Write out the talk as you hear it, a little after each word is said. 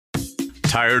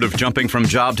Tired of jumping from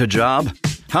job to job?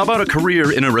 How about a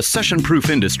career in a recession-proof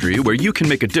industry where you can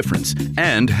make a difference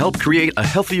and help create a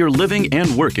healthier living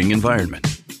and working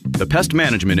environment? The pest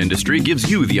management industry gives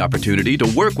you the opportunity to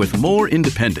work with more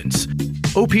independence.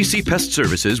 OPC Pest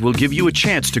Services will give you a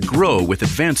chance to grow with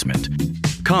advancement.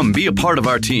 Come be a part of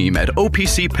our team at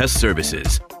OPC Pest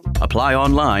Services. Apply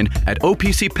online at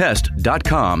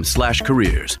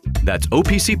opcpest.com/careers. That's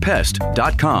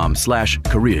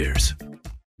opcpest.com/careers.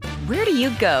 Where do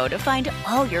you go to find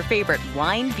all your favorite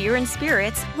wine, beer, and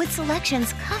spirits with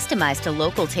selections customized to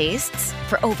local tastes?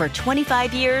 For over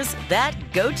 25 years, that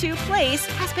go-to place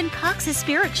has been Cox's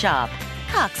Spirit Shop.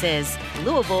 Cox's,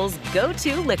 Louisville's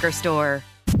go-to liquor store.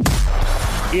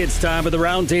 It's time for the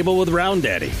Round Table with Round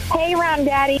Daddy. Hey, Round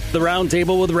Daddy. The Round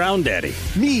Table with Round Daddy.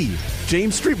 Me,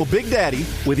 James Strebel, Big Daddy.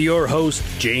 With your host,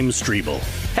 James Strebel.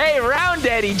 Hey, Round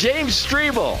Daddy, James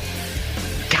Strebel.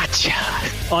 Gotcha.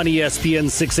 On ESPN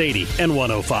 680 and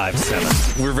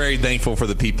 105.7. We're very thankful for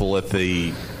the people at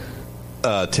the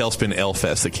Tailspin Ale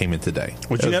Fest that came in today. It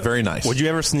was very nice. Would you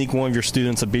ever sneak one of your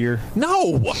students a beer?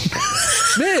 No.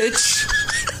 Mitch.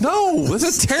 No.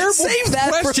 That's a terrible Save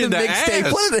that question for the to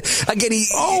mixtape. Again,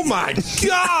 oh, my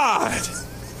God.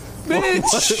 Mitch.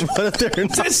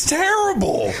 That's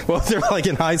terrible. Well, they're like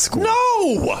in high school.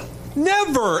 No.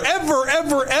 Never, ever,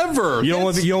 ever, ever. You don't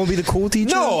want to be the cool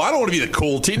teacher? No, I don't want to be the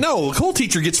cool teacher. No, the cool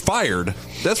teacher gets fired.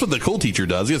 That's what the cool teacher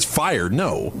does. He gets fired.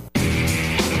 No.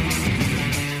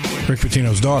 Rick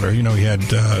Pitino's daughter, he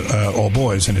had all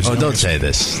boys in his. Oh, don't say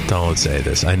this. Don't say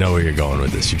this. I know where you're going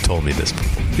with this. You've told me this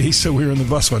before. He said we were in the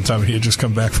bus one time, and he had just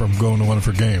come back from going to one of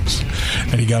her games.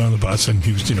 And he got on the bus, and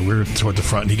he was, we were toward the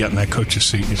front, and he got in that coach's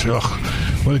seat. And he said, "Oh,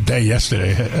 what a day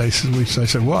yesterday." I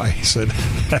said, "Why?" He said,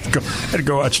 I had to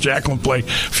go watch Jacqueline play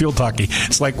field hockey.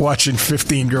 It's like watching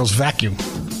 15 girls vacuum.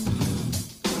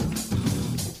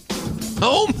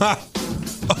 Oh, my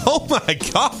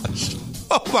gosh.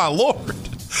 Oh, my Lord.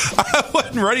 I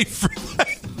wasn't ready for that.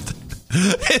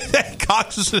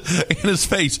 Cox in his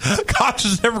face.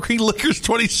 Cox's Evergreen Liquors,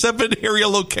 27 area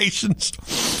locations.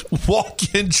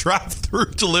 Walk-in,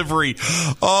 drive-through delivery.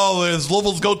 Oh, it's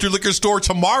Louisville's go-to liquor store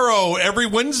tomorrow, every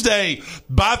Wednesday.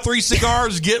 Buy 3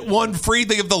 cigars, get 1 free.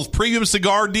 They have those premium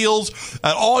cigar deals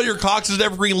at all your Cox's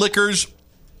Evergreen Liquors.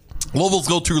 Louisville's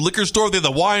go-to liquor store. They have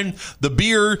the wine, the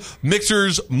beer,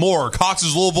 mixers, more.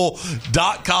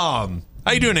 Cox'sLouisville.com.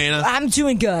 How you doing, Anna? I'm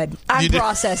doing good. I'm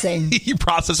processing. You're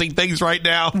processing things right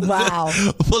now. Wow.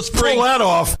 Let's bring pull that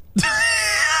off.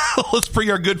 Let's bring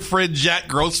our good friend Jack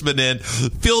Grossman in.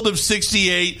 Field of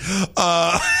 68.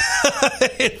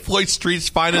 Floyd Street's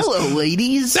finest. Hello,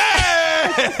 ladies.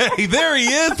 Hey, there he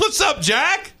is. What's up,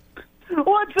 Jack?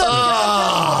 What's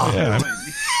up, Jack?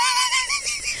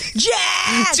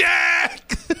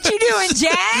 What you doing,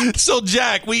 Jack? So,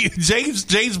 Jack,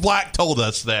 James Black told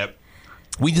us that.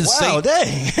 We just dang.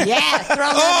 Yeah, throw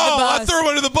him under the bus. I threw him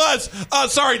under the bus.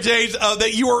 Sorry, James.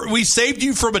 We saved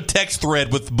you from a text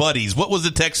thread with buddies. What was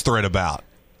the text thread about?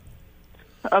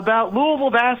 About Louisville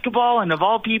basketball and, of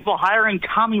all people, hiring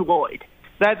Tommy Lloyd.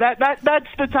 That's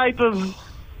the type of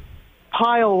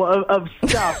pile of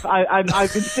stuff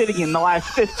I've been sitting in the last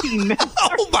 15 minutes.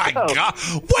 Oh my God!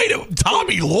 Wait,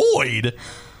 Tommy Lloyd?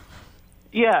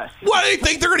 Yes. Why do you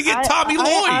think they're going to get Tommy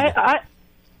Lloyd?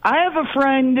 I have a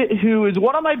friend who is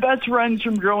one of my best friends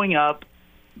from growing up,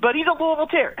 but he's a Louisville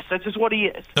terrorist. That's just what he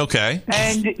is. Okay.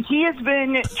 And he has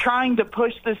been trying to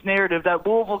push this narrative that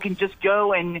Louisville can just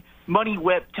go and money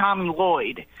whip Tommy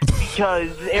Lloyd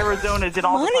because Arizona's in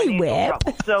all the financial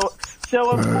trouble.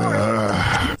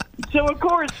 So of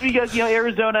course, because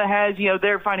Arizona has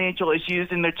their financial issues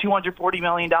and they're $240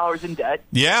 million in debt.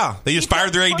 Yeah, they just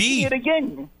fired their AD. It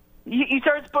again. He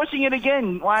starts pushing it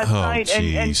again last night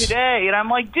and today, and I'm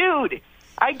like, dude,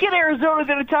 I get Arizona's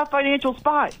in a tough financial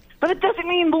spot, but it doesn't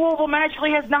mean Louisville magically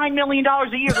has $9 million a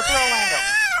year to throw at him.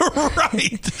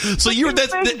 Right. So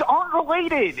things aren't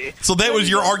related. So that was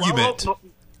your argument.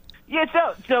 Yeah.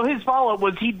 So his follow-up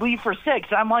was he'd leave for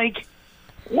 6. I'm like,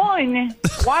 one,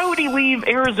 why would he leave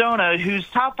Arizona, who's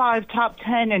top 5, top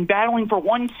 10, and battling for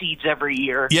 1 seeds every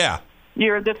year? Yeah.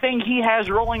 The thing he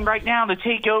has rolling right now to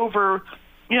take over.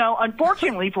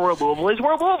 Unfortunately for Louisville is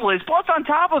where Louisville is. Plus, on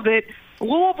top of it,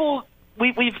 Louisville,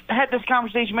 we've had this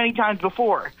conversation many times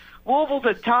before. Louisville's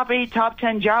a top 8, top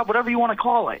 10 job, whatever you want to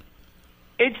call it.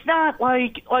 It's not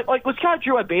like what Scott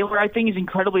Drew at Baylor, I think, is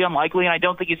incredibly unlikely, and I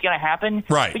don't think it's going to happen.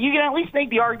 Right. But you can at least make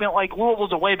the argument like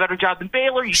Louisville's a way better job than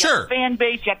Baylor. You got the fan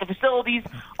base, you got the facilities,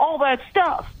 all that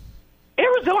stuff.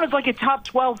 Arizona's like a top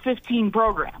 12, 15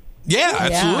 program. Yeah,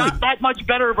 absolutely. Not that much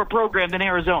better of a program than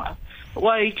Arizona.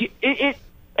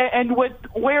 And with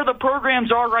where the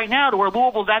programs are right now, to where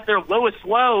Louisville's at their lowest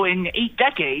low in 8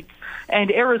 decades, and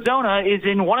Arizona is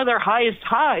in one of their highest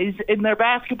highs in their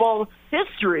basketball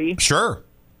history. Sure.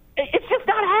 It's just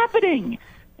not happening.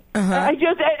 And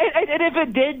if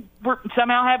it did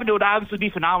somehow happen, it would obviously be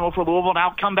phenomenal for Louisville, and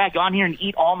I'll come back on here and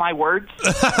eat all my words.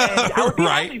 And I would be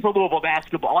happy for Louisville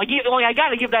basketball. I got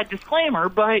to give that disclaimer,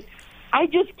 but I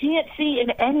just can't see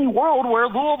in any world where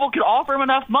Louisville could offer him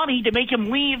enough money to make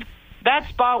him leave that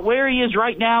spot where he is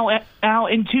right now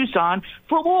in Tucson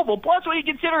for Louisville. Plus, when you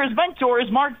consider his mentor is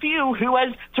Mark Few, who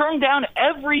has turned down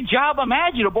every job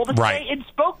imaginable to stay in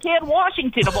Spokane,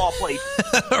 Washington, of all places.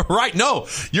 Right. No,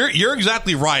 you're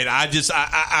exactly right.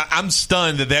 I'm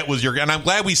stunned that was your, and I'm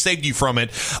glad we saved you from it,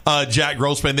 Jack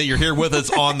Grossman, that you're here with us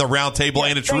on the round table.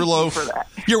 Anna Tarullo. Thank you for that.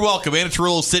 You're welcome. Anna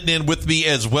Tarullo sitting in with me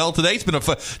as well today. It's been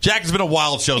Jack, it's been a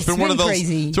wild show. It's been one of those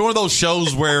crazy. It's one of those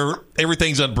shows where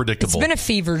everything's unpredictable. It's been a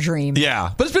fever dream.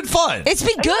 Yeah, but it's been fun. It's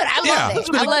been good. I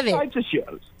love it.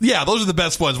 Yeah, those are the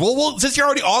best ones. Well, since you're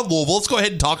already on Louisville, let's go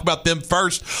ahead and talk about them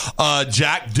first.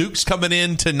 Jack, Duke's coming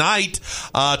in tonight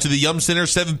to the Yum Center,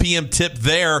 7 p.m. tip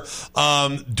there.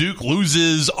 Duke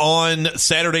loses on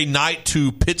Saturday night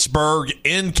to Pittsburgh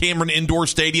in Cameron Indoor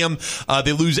Stadium.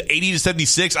 They lose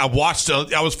 80-76.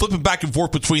 I was flipping back and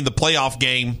forth between the playoff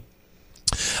game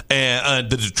and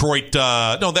the Detroit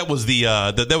that was the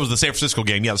San Francisco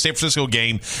game. Yeah, the San Francisco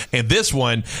game and this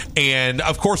one. And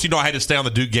of course, I had to stay on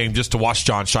the Duke game just to watch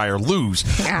John Shire lose.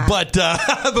 Yeah. But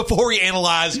before we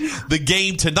analyze the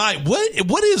game tonight,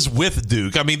 what is with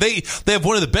Duke? I mean, they have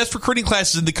one of the best recruiting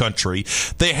classes in the country.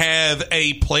 They have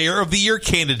a Player of the Year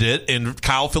candidate in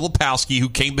Kyle Filipowski, who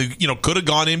could have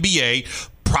gone NBA.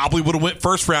 Probably would have went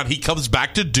first round. He comes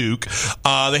back to Duke.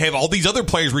 They have all these other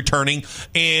players returning.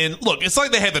 And look, it's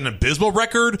like they have an abysmal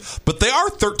record, but they are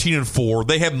 13-4.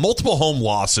 They have multiple home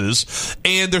losses,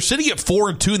 and they're sitting at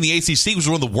 4-2 in the ACC, which is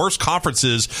one of the worst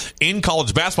conferences in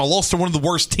college basketball. Also one of the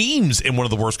worst teams in one of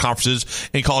the worst conferences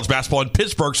in college basketball in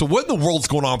Pittsburgh. So what in the world's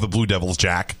going on with the Blue Devils,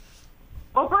 Jack?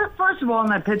 Well, first of all, in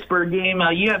that Pittsburgh game,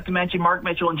 you have to mention Mark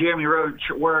Mitchell and Jeremy Roach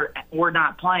were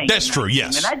not playing. That's true,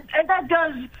 yes. And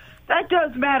that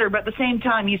does matter, but at the same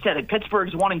time, you said it.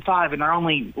 Pittsburgh's 1-5, and their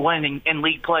only win in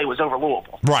league play was over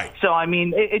Louisville. Right. So I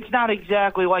mean, it's not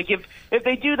exactly like if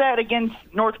they do that against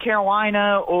North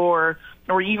Carolina or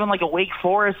even like a Wake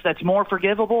Forest, that's more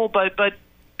forgivable. But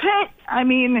Pitt, I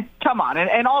mean, come on,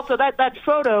 and also that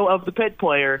photo of the Pitt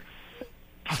player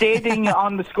standing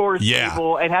on the scores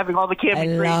table and having all the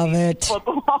camping crazy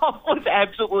football was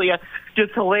absolutely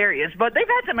just hilarious. But they've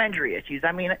had some injury issues.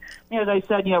 I mean, as I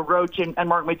said, Roach and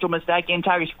Mark Mitchell missed that game.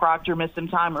 Tyrese Proctor missed some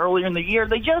time earlier in the year.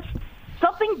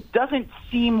 Something doesn't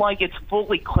seem like it's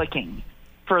fully clicking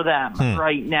for them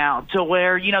right now, to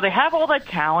where, they have all that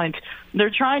talent. They're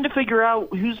trying to figure out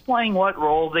who's playing what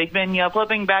role. They've been,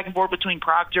 flipping back and forth between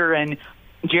Proctor and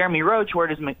Jeremy Roach. Where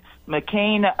does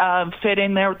McCain fit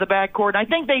in there with the backcourt? I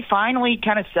think they finally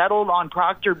kind of settled on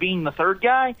Proctor being the third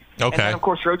guy. Okay. And then, of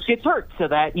course, Roach gets hurt, so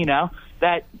that,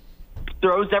 that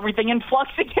throws everything in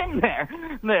flux again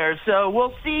there. So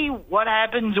we'll see what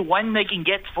happens when they can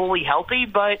get fully healthy,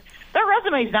 but their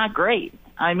resume is not great.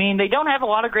 I mean, they don't have a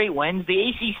lot of great wins. The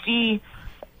ACC,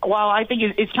 while I think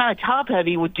it's kind of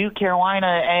top-heavy with Duke, Carolina,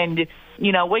 and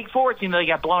Wake Forest, they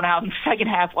got blown out in the second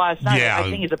half last night. Yeah. I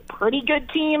think is a pretty good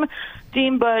team,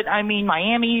 but I mean,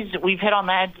 Miami's, we've hit on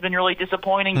that, it's been really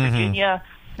disappointing. Virginia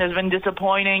has been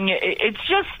disappointing. It's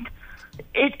just,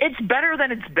 it's better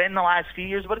than it's been the last few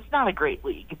years, but it's not a great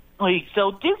league. So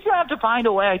Duke's going to have to find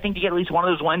a way, I think, to get at least one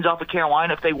of those wins off of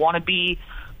Carolina if they want to be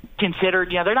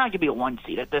considered. They're not going to be a 1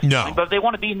 seed at this point, but if they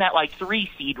want to be in that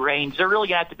 3 seed range, they're really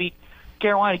going to have to beat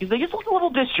Carolina, because they just look a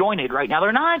little disjointed right now.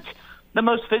 They're not the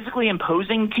most physically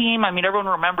imposing team. I mean, everyone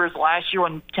remembers last year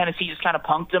when Tennessee just kind of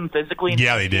punked them physically in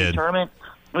the tournament.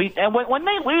 And when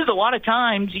they lose a lot of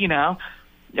times,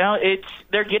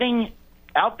 they're getting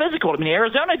out physical. I mean,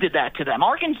 Arizona did that to them.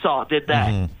 Arkansas did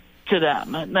that to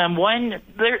them. And when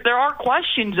there are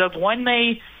questions of when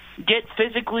they get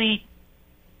physically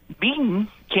beaten,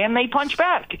 can they punch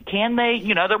back? Can they,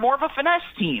 they're more of a finesse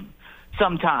team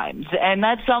sometimes. And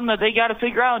that's something that they got to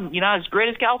figure out. And, as great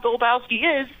as Cal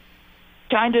Filipowski is,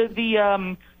 kind of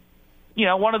the,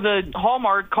 one of the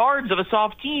hallmark cards of a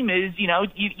soft team is,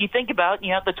 you think about,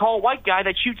 the tall white guy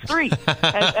that shoots threes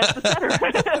as the center.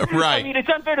 Right. I mean, it's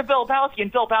unfair to Filipowski,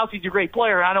 and Filipowski's a great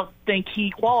player. I don't think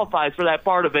he qualifies for that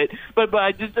part of it. But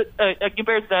just a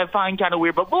comparison that I find kind of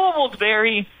weird. But Louisville's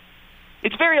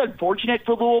it's very unfortunate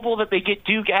for Louisville that they get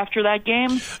Duke after that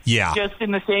game. Yeah. Just in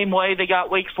the same way they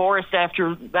got Wake Forest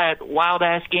after that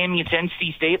wild-ass game against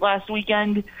NC State last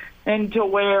weekend. and to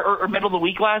where, or middle of the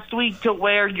week last week, to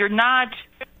where you're not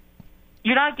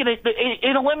going to,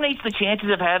 it eliminates the chances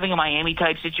of having a Miami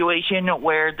type situation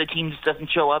where the team just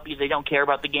doesn't show up because they don't care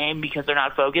about the game because they're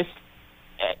not focused.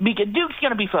 Because Duke's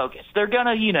going to be focused. They're going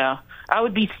to, I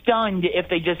would be stunned if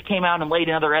they just came out and laid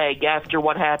another egg after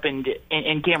what happened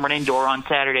in Cameron Indoor on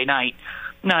Saturday night.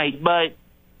 But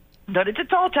it's a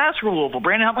tall task for Louisville.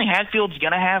 Brandon Huntley Hatfield's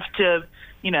going to have to,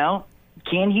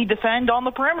 can he defend on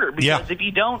the perimeter? Because if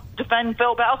you don't defend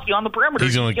Phil Bowski on the perimeter,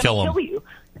 he's going to kill you.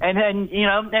 And then,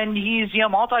 and he's,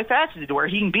 multifaceted where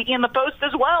he can beat you in the post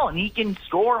as well, and he can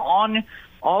score on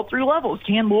all three levels.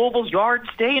 Can Louisville's guards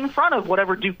stay in front of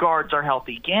whatever Duke guards are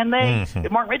healthy? Can they,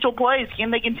 if Mark Mitchell plays,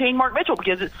 can they contain Mark Mitchell?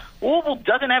 Because Louisville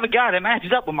doesn't have a guy that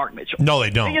matches up with Mark Mitchell. No,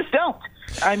 they don't. They just don't.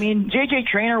 I mean, J.J.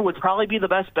 Traynor would probably be the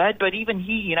best bet, but even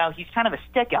he, he's kind of a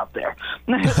stick out there.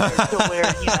 So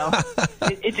where,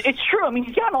 it's true. I mean,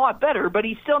 he's gotten a lot better, but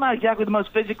he's still not exactly the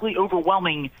most physically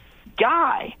overwhelming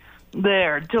guy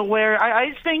there. To where I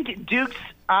just think Duke's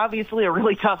obviously a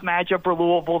really tough matchup for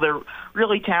Louisville. They're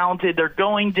really talented. They're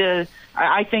going to,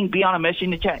 I think, be on a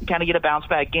mission to kind of get a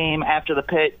bounce-back game after the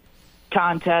Pitt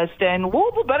contest. And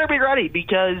Louisville better be ready,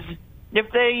 because if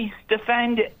they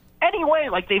defend anyway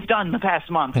like they've done in the past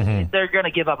month, they're going to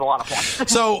give up a lot of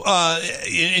points. So,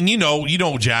 and you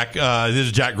know, Jack, this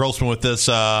is Jack Grossman with this,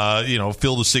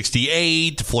 Field of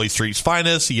 68, Floyd Street's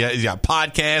Finest. He's got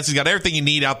podcasts. He's got everything you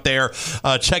need out there.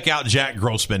 Check out Jack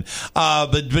Grossman.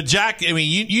 But Jack, I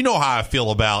mean, you know how I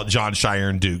feel about Jon Scheyer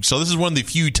and Duke. So this is one of the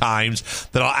few times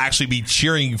that I'll actually be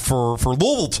cheering for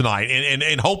Louisville tonight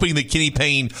and hoping that Kenny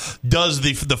Payne does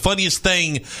the funniest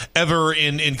thing ever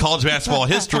in college basketball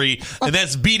history, and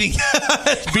that's beating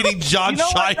Jon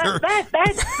Scheyer.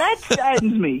 That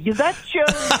saddens me, because that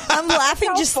shows. I'm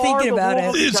laughing just thinking about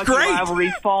it. It's great.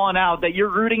 Rivalry's fallen out that you're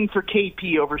rooting for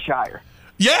KP over Scheyer.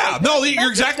 Yeah, no, you're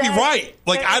exactly right.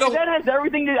 Like, I don't. That has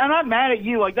everything to. I'm not mad at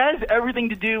you. Like, that has everything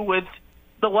to do with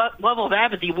the level of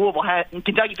apathy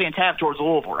Kentucky fans have towards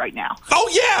Louisville right now. Oh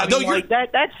yeah,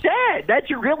 that's sad.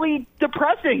 That's really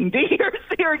depressing to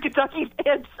hear Kentucky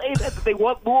fans say that they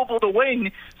want Louisville to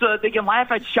win so that they can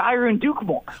laugh at Scheyer and Duke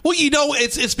more. Well,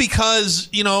 it's because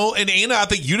and Anna, I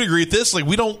think you'd agree with this. Like,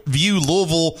 we don't view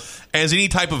Louisville as any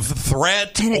type of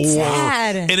threat, and it's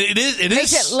sad. And it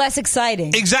makes it less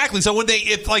exciting. Exactly. So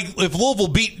if Louisville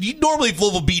beat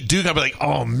Duke, I'd be like,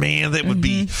 oh man, that would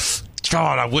be.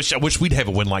 God, I wish we'd have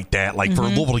a win like that, for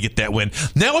Louisville to get that win.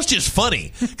 Now it's just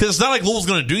funny, because it's not like Louisville's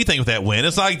going to do anything with that win.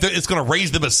 It's not like it's going to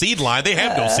raise them a seed line. They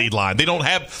have no seed line.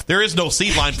 There is no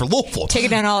seed line for Louisville. Taking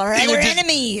down all our other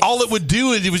enemies. All it would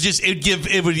do is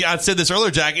I said this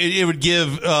earlier, Jack, it would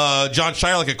give Jon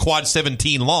Scheyer like a quad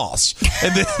 17 loss.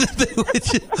 And then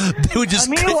they would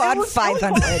just quad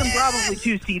 500. Probably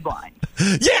 2 seed lines.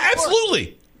 Yeah,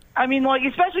 absolutely. I mean,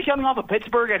 especially coming off of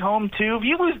Pittsburgh at home, too. If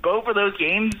you lose both of those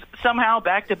games somehow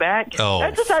back-to-back,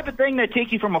 that's the type of thing that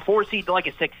takes you from a 4 seed to, a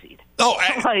 6 seed. Oh,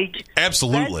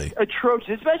 absolutely. That's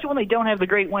atrocious, especially when they don't have the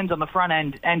great wins on the front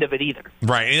end of it either.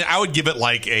 Right, and I would give it,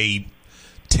 a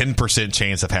 10%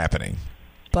 chance of happening.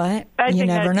 But you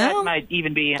never know. That might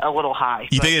even be a little high.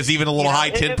 You think it's even a little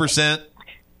high, 10%?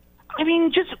 I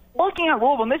mean, just looking at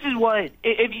Louisville, and this is what,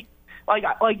 if you,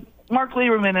 Mark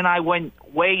Lieberman and I went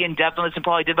way in depth on this and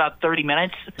probably did about 30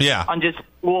 minutes on just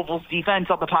Louisville's defense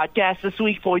on the podcast this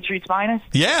week, Floyd Street's Finest.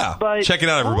 Yeah, but check it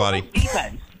out, everybody.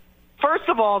 Defense. First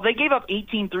of all, they gave up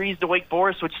 18 threes to Wake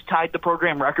Forest, which tied the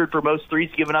program record for most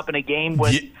threes given up in a game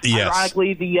with,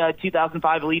 ironically, the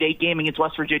 2005 Elite Eight game against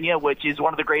West Virginia, which is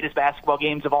one of the greatest basketball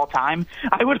games of all time.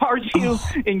 I would argue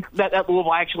that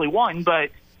Louisville actually won, but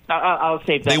I'll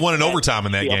save that. They won in overtime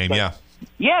in that game, yeah.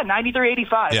 Yeah,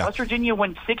 93-85. Yeah. West Virginia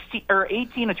went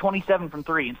 18 of 27 from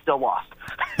 3 and still lost.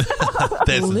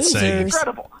 That's insane.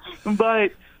 Incredible.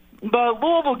 But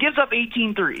Louisville gives up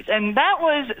 18 threes, and that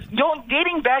was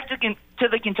dating back to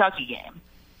the Kentucky game.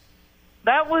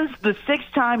 That was the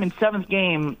 6th time in 7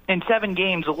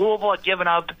 games Louisville had given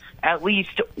up at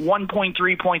least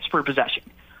 1.3 points per possession.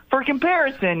 For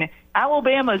comparison,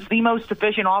 Alabama is the most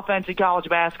efficient offense in college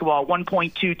basketball,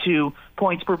 1.22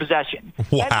 points per possession.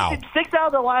 Wow. In 6 out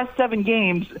of the last 7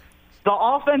 games, the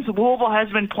offense Louisville has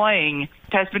been playing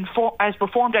has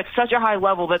performed at such a high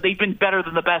level that they've been better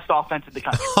than the best offense in the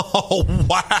country. Oh,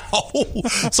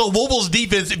 wow. So Louisville's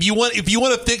defense, if you want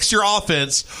to fix your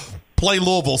offense, play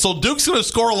Louisville. So Duke's going to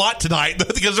score a lot tonight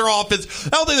because their offense, I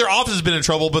don't think their offense has been in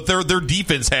trouble, but their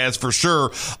defense has for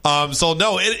sure. So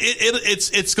no,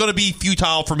 it's going to be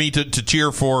futile for me to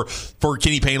cheer for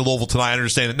Kenny Payne and Louisville tonight. I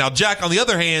understand it. Now, Jack, on the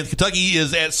other hand, Kentucky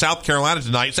is at South Carolina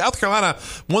tonight. South Carolina,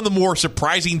 one of the more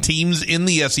surprising teams in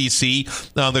the SEC.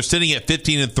 They're sitting at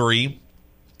 15-3.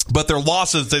 But their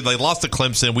losses, they lost to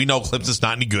Clemson. We know Clemson's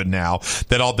not any good now.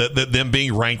 That them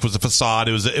being ranked was a facade.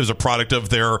 It was a product of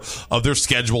their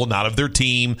schedule, not of their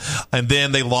team. And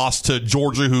then they lost to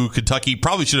Georgia, who Kentucky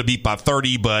probably should have beat by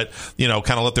 30, but kind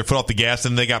of let their foot off the gas.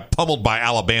 And they got pummeled by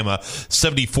Alabama,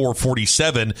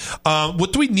 74-47.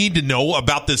 What do we need to know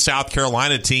about this South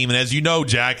Carolina team? And as you know,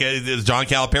 Jack, as John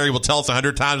Calipari will tell us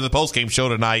 100 times in the postgame show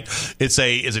tonight, it's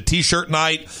a t-shirt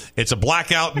night. It's a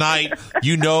blackout night.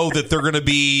 You know that they're going to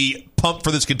be pumped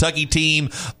for this Kentucky team,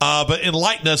 but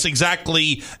enlighten us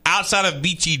exactly, outside of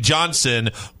Meechie Johnson,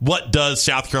 what does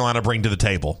South Carolina bring to the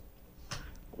table?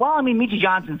 Well, I mean, Meechie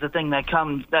Johnson's the thing that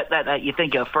comes that you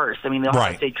think of first. I mean, the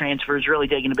Ohio State transfer is really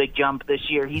taking a big jump this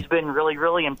year. He's been really,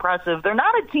 really impressive. They're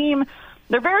not a team.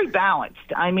 They're very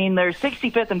balanced. I mean, they're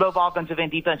 65th in both offensive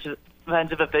and defensive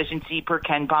efficiency per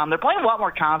KenPom. They're playing a lot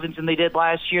more confidence than they did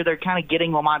last year. They're kind of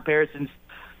getting Lamont Patterson's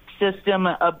system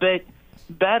a bit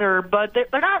better, but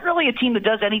they're not really a team that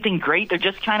does anything great. They're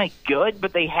just kind of good,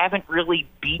 but they haven't really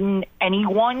beaten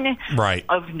anyone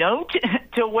of note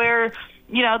to where,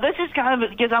 this is kind of,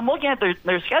 because I'm looking at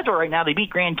their schedule right now. They beat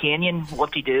Grand Canyon,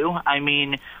 whoop-de-doo. I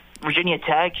mean, Virginia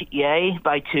Tech, yay,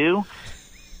 by 2.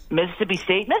 Mississippi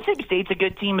State's a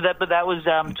good team, but that was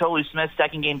Tolu Smith's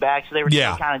second game back, so they were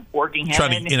still kind of working him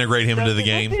trying to integrate him into the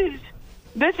game.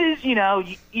 This is,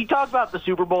 you talk about the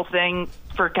Super Bowl thing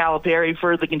for Calipari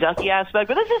for the Kentucky aspect,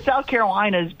 but this is South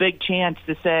Carolina's big chance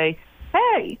to say,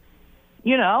 hey,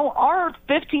 our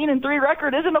 15-3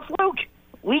 record isn't a fluke.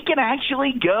 We can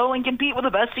actually go and compete with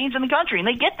the best teams in the country. And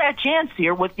they get that chance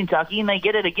here with Kentucky, and they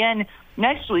get it again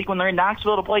next week when they're in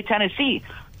Knoxville to play Tennessee.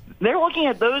 They're looking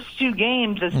at those two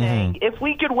games as saying, if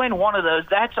we could win one of those,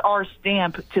 that's our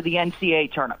stamp to the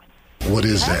NCAA tournament. What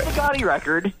is that? The Gotti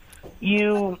record.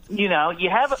 You've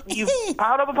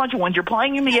piled up a bunch of wins. You're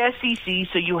playing in the SEC,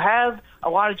 so you have a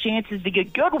lot of chances to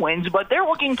get good wins, but they're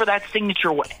looking for that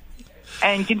signature win.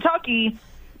 And Kentucky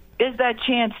is that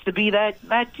chance to be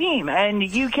that team. And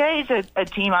UK is a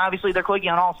team, obviously, they're clicking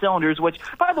on all cylinders, which,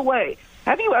 by the way,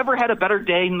 have you ever had a better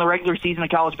day in the regular season of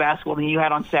college basketball than you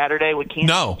had on Saturday with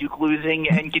Kansas and Duke losing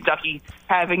and Kentucky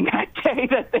having that day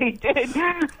that they did?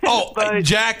 Oh,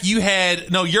 Jack,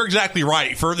 you're exactly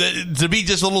right. To be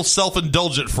just a little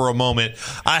self-indulgent for a moment,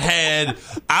 I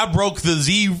broke the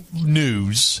Z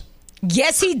News.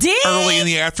 Yes, he did. Early in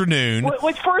the afternoon.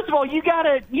 Which, first of all, you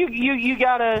gotta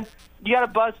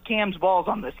bust Cam's balls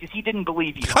on this because he didn't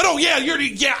believe you. Oh no,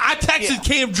 I texted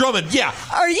Cam Drummond. Yeah,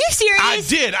 are you serious? I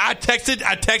did. I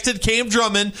texted Cam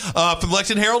Drummond from the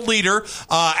Lexington Herald Leader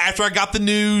after I got the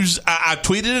news. I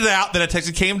tweeted it out. Then I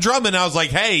texted Cam Drummond. I was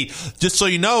like, "Hey, just so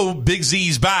you know, Big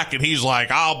Z's back." And he's like,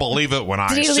 "I'll believe it when I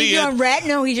see it." Did he leave you on red?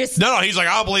 No, he just no. He's like,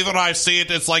 "I'll believe it when I see it."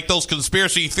 It's like those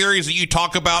conspiracy theories that you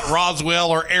talk about,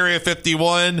 Roswell or Area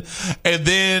 51, and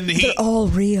then they're all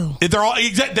real. They're all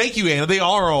exact. Thank you, Anna. They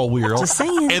are all weird. Just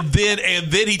saying. And then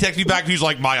he texted me back. He was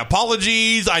like, "My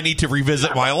apologies. I need to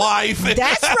revisit my life."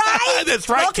 That's right. That's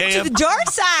right, Welcome Cam. to the dark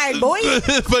side, boy.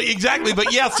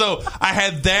 But yeah. So I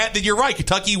had that. Then you're right.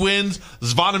 Kentucky wins.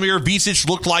 Zvonimir Visic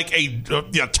looked like a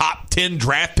top 10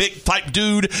 draft pick type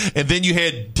dude. And then you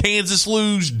had Kansas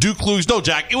lose, Duke lose. No,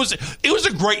 Jack. It was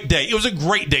a great day. It was a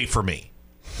great day for me.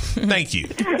 Thank you.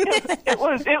 It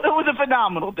was a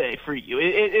phenomenal day for you.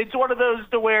 It's one of those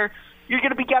to where you're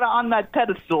going to be kind of on that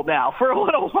pedestal now for a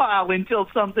little while until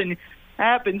something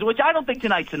happens, which I don't think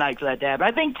tonight's the night for that to happen.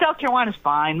 I think South Carolina's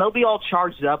fine. They'll be all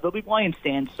charged up. They'll be playing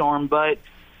Sandstorm, but,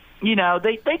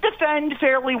 they defend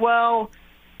fairly well,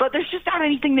 but there's just not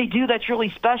anything they do that's really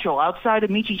special outside of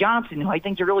Meechie Johnson, who I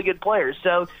think is a really good player.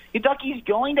 So Kentucky's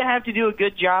going to have to do a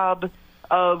good job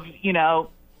of,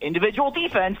 individual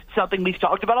defense, something we've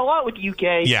talked about a lot with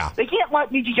UK. Yeah. They can't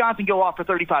let Meechie Johnson go off for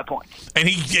 35 points. And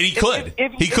he could.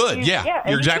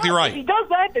 You're exactly right. If he does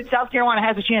that, then South Carolina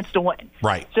has a chance to win.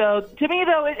 Right. So, to me,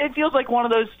 though, it feels like one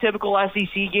of those typical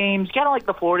SEC games, kind of like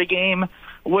the Florida game,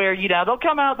 where, they'll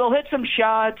come out, they'll hit some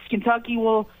shots, Kentucky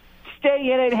will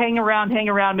stay in it, hang around,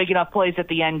 make enough plays at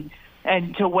the end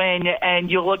and to win, and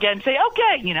you'll look at it and say,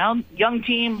 okay, young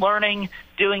team, learning,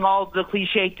 doing all the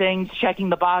cliche things,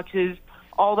 checking the boxes,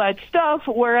 all that stuff,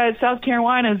 whereas South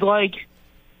Carolina is like,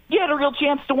 you had a real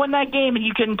chance to win that game and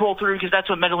you couldn't pull through because that's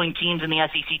what meddling teams in the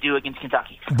SEC do against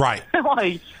Kentucky. Right.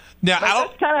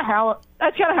 That's kind of how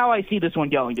that's kind of how I see this one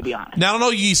going, to be honest. Now, I don't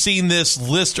know if you've seen this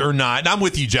list or not. And I'm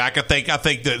with you, Jack. I think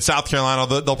that South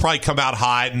Carolina, they'll probably come out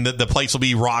hot, and the place will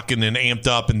be rocking and amped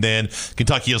up, and then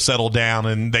Kentucky will settle down.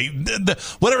 And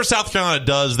whatever South Carolina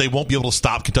does, they won't be able to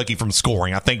stop Kentucky from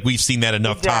scoring. I think we've seen that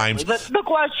enough times. The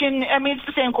question, I mean, it's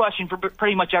the same question for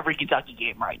pretty much every Kentucky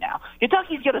game right now.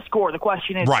 Kentucky's going to score. The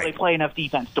question is, do they play enough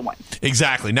defense to win?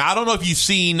 Exactly. Now, I don't know if you've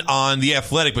seen on The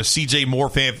Athletic, but C.J.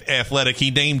 Moore, Athletic, he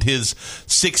named his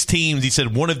 6 teams. He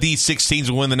said one of these 6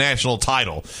 teams will win the national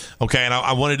title. Okay, and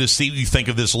I wanted to see what you think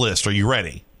of this list. Are you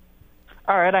ready?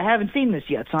 All right, I haven't seen this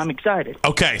yet, so I'm excited.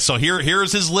 Okay, so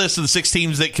here's his list of the 6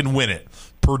 teams that can win it.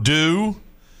 Purdue,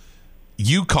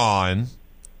 UConn,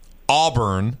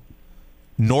 Auburn,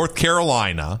 North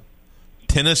Carolina,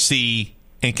 Tennessee,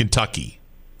 and Kentucky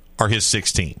are his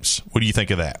 6 teams. What do you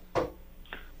think of that?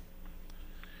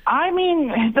 I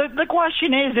mean, the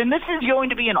question is, and this is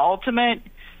going to be an ultimate,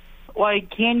 like,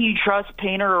 can you trust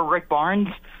Painter or Rick Barnes?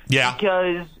 Yeah.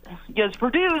 Because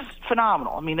Purdue's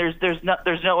phenomenal. I mean, there's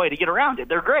no way to get around it.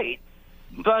 They're great.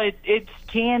 But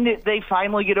can they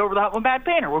finally get over the hump with Matt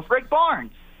Painter, with Rick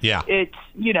Barnes? Yeah. It's,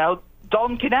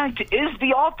 Dalton Knecht is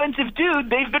the offensive dude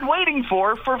they've been waiting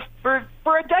for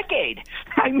a decade.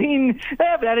 I mean, they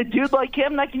haven't had a dude like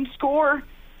him that can score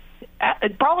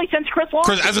probably since Chris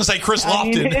Lofton. I was going to say Chris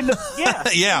Lofton. In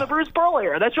the Bruce Pearl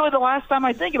era. That's really the last time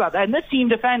I think about that. And this team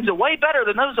defends way better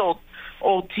than those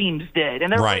old teams did.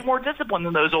 And they're way more disciplined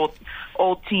than those old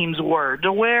teams were.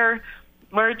 To where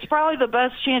it's probably the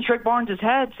best chance Rick Barnes has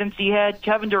had since he had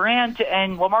Kevin Durant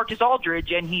and LaMarcus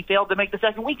Aldridge, and he failed to make the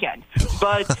second weekend.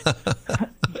 But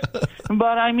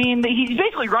I mean, he's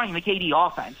basically running the KD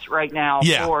offense right now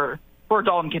for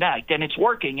Dalton Knecht, and it's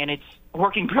working, and it's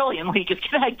working brilliantly because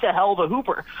Knecht's a hell of a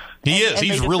hooper.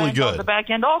 He's really good. On the back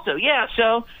end also. Yeah,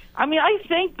 so, I mean, I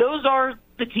think those are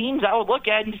the teams I would look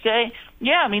at and say,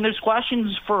 yeah, I mean, there's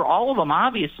questions for all of them,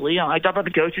 obviously. I talked about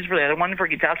the coaches for the other one. For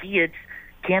Kentucky, it's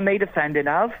can they defend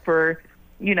enough? For,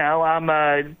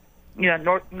 North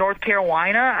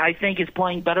Carolina, I think is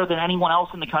playing better than anyone else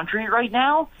in the country right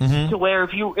now. Mm-hmm. To where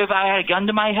if I had a gun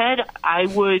to my head, I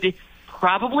would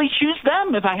probably choose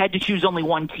them if I had to choose only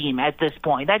one team at this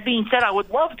point. That being said, I would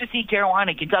love to see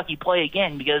Carolina and Kentucky play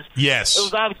again because it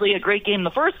was obviously a great game the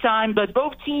first time, but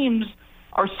both teams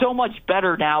are so much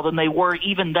better now than they were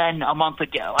even then a month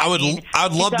ago.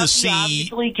 I'd love to see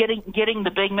obviously getting the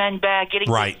big men back, getting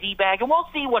KC back, and we'll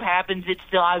see what happens. It's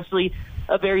still obviously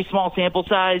a very small sample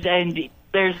size, and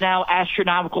there's now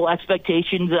astronomical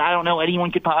expectations that I don't know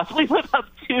anyone could possibly live up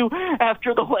to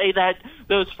after the way that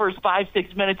those first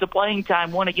 5-6 minutes of playing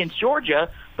time went against Georgia.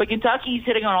 But Kentucky's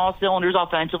hitting on all cylinders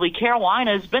offensively.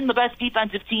 Carolina's been the best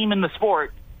defensive team in the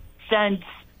sport since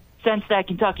that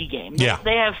Kentucky game. Yeah.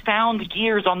 They have found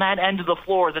gears on that end of the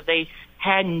floor that they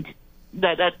hadn't,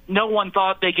 that no one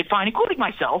thought they could find, including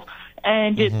myself.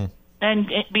 And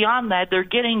beyond that, they're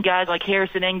getting guys like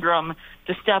Harrison Ingram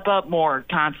to step up more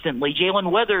constantly.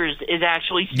 Jalen Withers is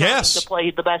actually starting to play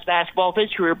the best basketball of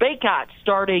his career. Baycott's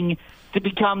starting to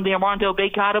become the Armando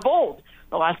Baycott of old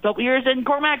the last couple of years. And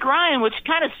Cormac Ryan, which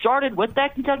kind of started with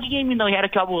that Kentucky game, even though he had a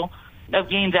couple of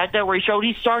games at that where he showed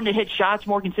he's starting to hit shots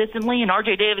more consistently. And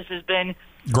R.J. Davis has been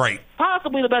great,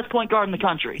 possibly the best point guard in the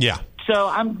country. Yeah. So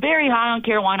I'm very high on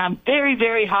Carolina. I'm very,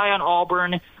 very high on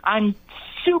Auburn. I'm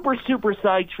super, super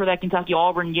psyched for that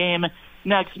Kentucky-Auburn game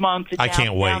next month. I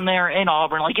can't wait. Down there in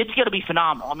Auburn. Like, it's going to be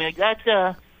phenomenal. I mean, that's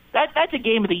a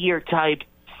game of the year type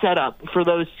setup for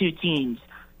those two teams.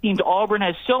 Auburn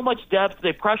has so much depth.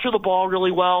 They pressure the ball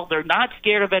really well. They're not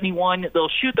scared of anyone. They'll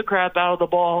shoot the crap out of the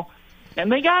ball.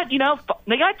 And they got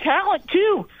talent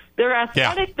too. They're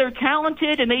athletic, they're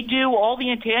talented, and they do all the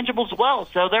intangibles well.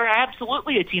 So they're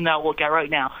absolutely a team that I'll look at right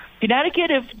now. Connecticut,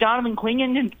 if Donovan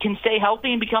Clingan can stay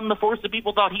healthy and become the force that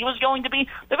people thought he was going to be,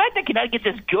 the fact that Connecticut's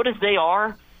as good as they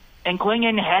are and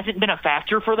Clingan hasn't been a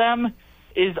factor for them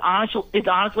is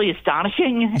honestly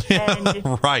astonishing.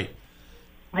 And, right.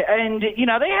 And,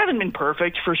 they haven't been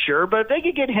perfect for sure, but if they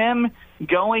could get him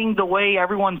going the way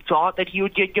everyone thought that he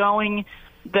would get going,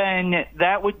 then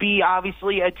that would be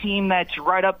obviously a team that's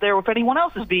right up there with anyone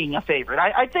else as being a favorite.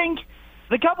 I think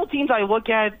the couple teams I look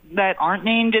at that aren't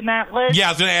named in that list. Yeah,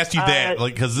 I was going to ask you that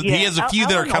because he has a few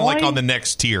that are kind of like on the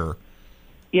next tier.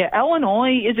 Yeah,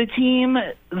 Illinois is a team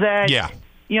that,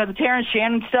 the Terrence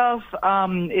Shannon stuff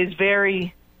is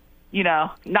very,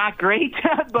 not great.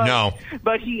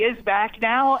 But he is back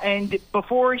now, and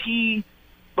before he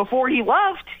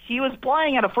left, he was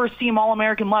playing at a first-team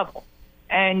All-American level.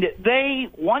 And they,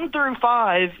 1 through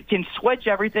 5, can switch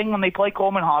everything when they play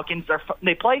Coleman Hawkins.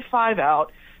 They play 5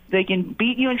 out. They can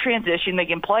beat you in transition. They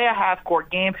can play a half-court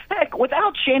game. Heck,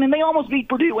 without Shannon, they almost beat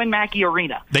Purdue in Mackey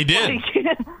Arena. They did.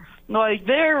 Like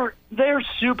they're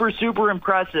super, super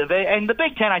impressive. And the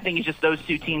Big Ten, I think, is just those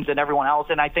two teams and everyone else.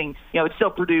 And I think, it's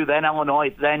still Purdue, then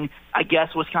Illinois, then I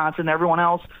guess Wisconsin, everyone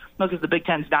else. Because the Big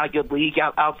Ten's not a good league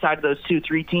outside of those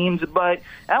 2-3 teams. But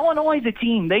Illinois is a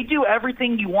team. They do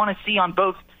everything you want to see on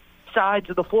both sides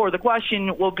of the floor. The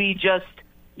question will be just,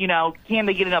 can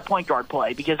they get enough point guard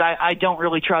play? Because I don't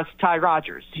really trust Ty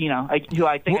Rodgers, who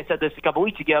I think I said this a couple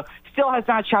weeks ago, still has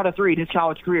not shot a three in his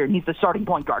college career, and he's the starting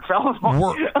point guard for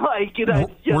Illinois.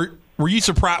 Were you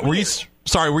surprised? Were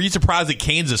you surprised that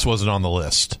Kansas wasn't on the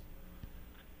list?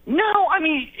 No,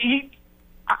 I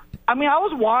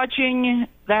was watching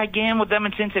that game with them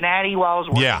in Cincinnati while I was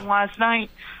working last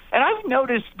night, and I've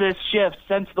noticed this shift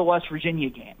since the West Virginia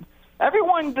game.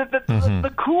 Everyone,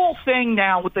 the cool thing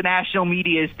now with the national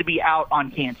media is to be out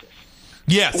on Kansas.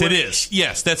 Yes, it is.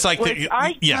 Yes, that's like which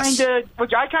I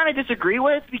kind of disagree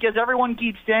with, because everyone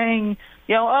keeps saying,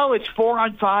 it's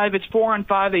 4-on-5, it's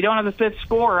 4-on-5. They don't have a fifth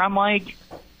scorer. I'm like,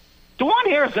 DeJuan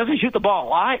Harris doesn't shoot the ball a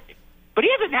lot, but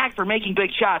he has a knack for making big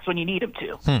shots when you need him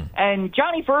to. And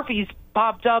Johnny Furphy's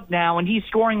popped up now, and he's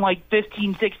scoring like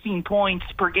 15, 16 points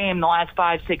per game the last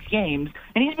 5-6 games,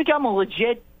 and he's become a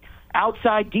legit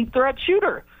outside deep threat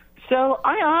shooter. So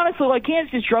I honestly,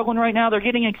 Kansas is struggling right now. They're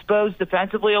getting exposed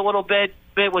defensively a little bit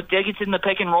with Dickinson in the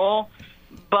pick and roll,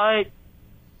 but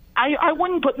I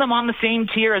wouldn't put them on the same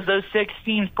tier as those 6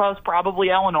 teams plus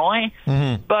probably Illinois.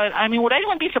 But would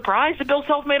anyone be surprised if Bill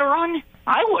Self made a run?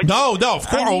 I would. No, of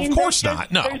course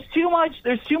not. No,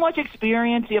 there's too much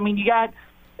experience. You got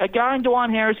a guy in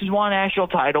DeJuan Harris who's won a national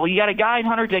title. You got a guy in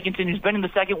Hunter Dickinson who's been in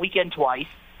the second weekend twice.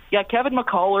 You got Kevin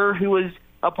McCullough, who was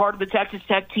a part of the Texas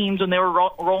Tech teams when they were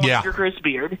rolling under Chris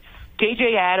Beard.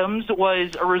 KJ Adams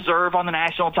was a reserve on the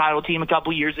national title team a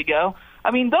couple years ago.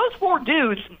 Those 4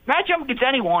 dudes, match up against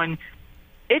anyone,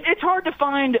 it's hard to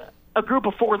find a group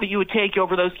of 4 that you would take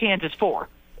over those Kansas 4.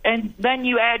 And then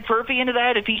you add Furphy into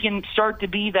that, if he can start to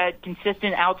be that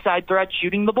consistent outside threat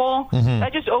shooting the ball,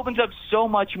 that just opens up so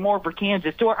much more for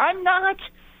Kansas. To where I'm not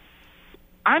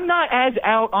as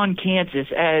out on Kansas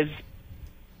as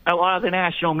a lot of the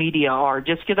national media are,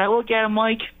 just because I look at them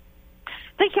like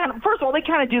they kind of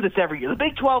do this every year. The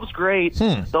Big 12 is great.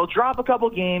 They'll drop a couple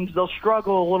games, they'll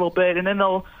struggle a little bit, and then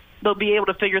they'll be able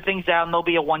to figure things out, and they'll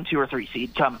be a 1, 2, or 3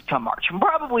 seed come March.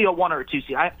 Probably a 1 or a 2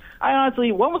 seed. I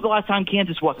honestly, when was the last time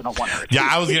Kansas wasn't a 1 or a 2? Yeah,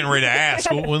 I was getting ready to ask,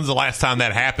 when's the last time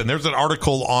that happened? There's an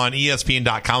article on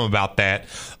ESPN.com about that.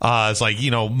 It's like,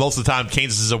 most of the time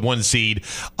Kansas is a 1 seed,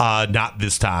 not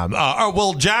this time.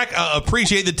 Well, Jack,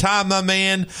 appreciate the time, my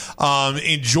man.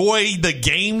 Enjoy the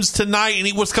games tonight.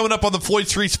 And what's coming up on the Floyd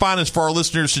Street's Finest for our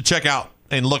listeners to check out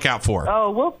and look out for?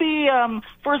 We'll be,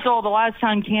 first of all, the last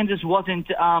time Kansas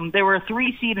wasn't, they were a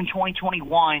 3 seed in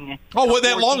 2021. Oh, what,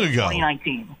 that long ago?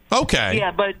 2019. Okay.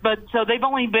 Yeah, but so they've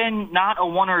only been not a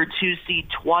 1 or a 2 seed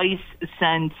twice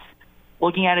since,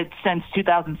 looking at it, since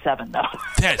 2007, though.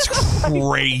 That's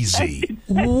crazy.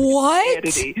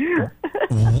 What?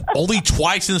 Only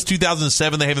twice since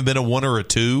 2007 they haven't been a 1 or a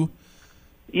 2?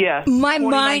 Yeah. My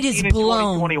mind is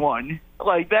blown. 2021.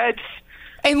 That's...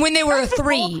 And when they were a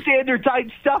 3. Gold standard type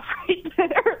stuff right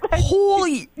there.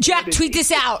 Holy... Jack, tweet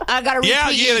this out. I got to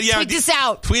retweet it. Tweet this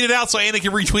out. Tweet it out so Anna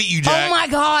can retweet you, Jack. Oh, my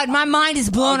God. My mind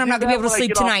is blown. I'm not going to be able to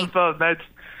sleep tonight.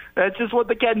 That's just what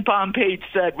the Ken Palm page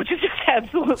said, which is just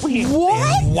absolutely what?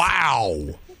 insane.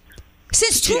 Wow.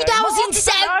 Since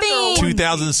 2007.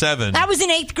 2007. I was in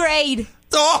 8th grade.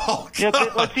 Oh, yeah,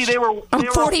 let's see. They were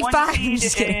 45.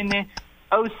 in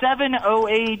 07,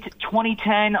 08,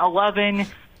 2010, 11...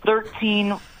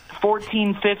 13,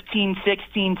 14, 15,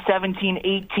 16, 17,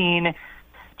 18,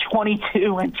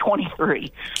 22, and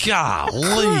 23.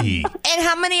 Golly. And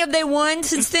how many have they won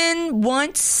since then?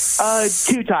 Once?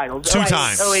 2 titles. 2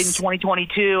 times. 08 in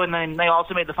 2022, and then they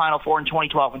also made the Final Four in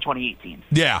 2012 and 2018.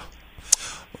 Yeah.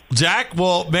 Jack,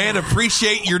 well, man,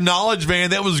 appreciate your knowledge,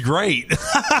 man. That was great.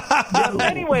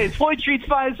 Anyways, Floyd Street's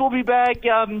Finest will be back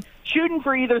shooting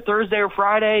for either Thursday or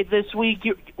Friday this week.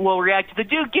 We'll react to the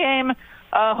Duke game.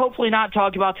 Hopefully not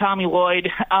talk about Tommy Lloyd.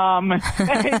 Right.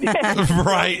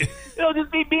 It'll just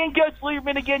be being good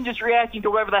Sleeperman again, just reacting to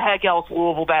whatever the heck else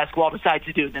Louisville basketball decides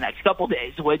to do in the next couple of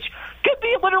days, which could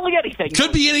be literally anything.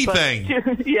 Could be anything.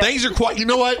 But, yeah. Things are quiet. You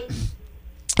know what?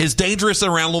 It's dangerous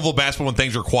around Louisville basketball when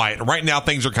things are quiet. Right now,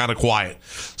 things are kind of quiet.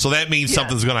 So that means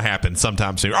something's going to happen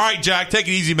sometime soon. All right, Jack, take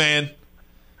it easy, man.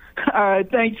 All right,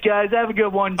 thanks, guys. Have a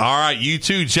good one. All right, you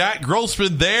too. Jack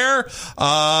Grossman there.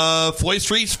 Floyd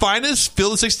Street's finest,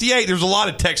 Field of 68. There's a lot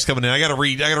of text coming in. I gotta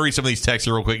read some of these texts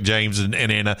real quick, James and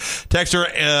Anna. Texter,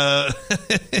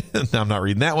 no, I'm not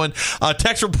reading that one.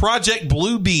 Texter, Project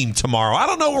Bluebeam tomorrow. I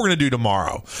don't know what we're gonna do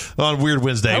tomorrow on Weird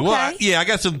Wednesday. Okay. Well, yeah, I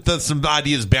got some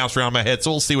ideas bounce around my head,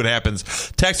 so we'll see what happens.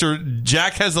 Texter,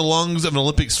 Jack has the lungs of an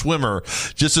Olympic swimmer,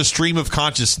 just a stream of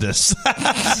consciousness.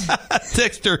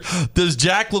 Texter, does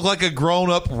Jack look like a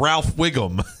grown-up Ralph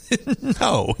Wiggum?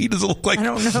 No, he doesn't look like. I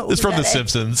don't know. It's from The That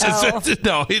Simpsons. Oh.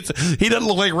 No, he doesn't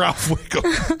look like Ralph Wiggum.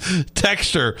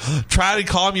 Texter, try to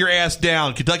calm your ass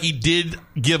down. Kentucky did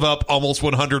give up almost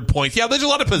 100 points. Yeah, there's a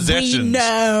lot of possessions.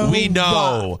 We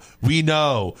know.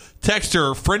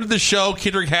 Texter, friend of the show,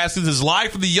 Kendrick Haskins is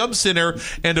live from the Yum Center,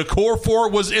 and a core 4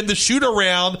 was in the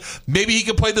shoot-around. Maybe he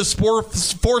can play the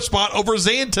 4 spot over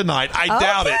Zan tonight. I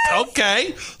doubt it.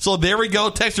 Okay, so there we go.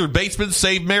 Texter, basement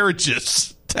save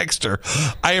marriages. Texter,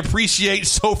 I appreciate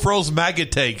Sofro's MAGA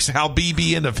takes. How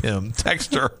BBN of him.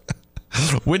 Texter,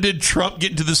 when did Trump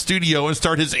get into the studio and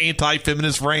start his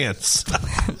anti-feminist rants?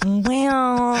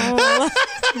 Well,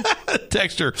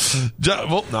 Texter,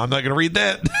 well, no, I'm not going to read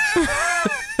that.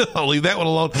 I'll leave that one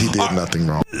alone. He did nothing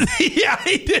wrong. Yeah,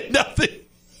 he did nothing.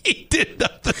 He did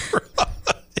nothing wrong.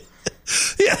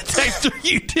 Yeah, Texter,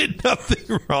 you did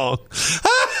nothing wrong.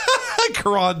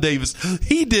 Karan Davis,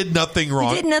 he did nothing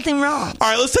wrong. He did nothing wrong. All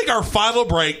right, let's take our final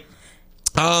break.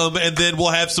 And then we'll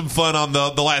have some fun on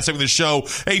the last segment of the show.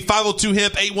 Hey,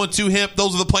 502-HEMP, 812-HEMP.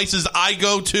 Those are the places I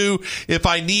go to. If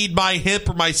I need my hemp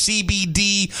or my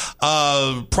CBD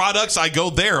products, I go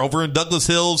there over in Douglas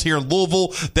Hills here in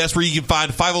Louisville. That's where you can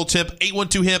find 502-HEMP,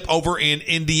 812-HEMP over in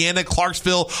Indiana,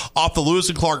 Clarksville, off the Lewis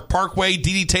and Clark Parkway.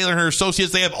 Dee Taylor and her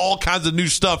associates, they have all kinds of new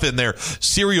stuff in there.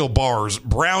 Cereal bars,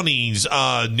 brownies,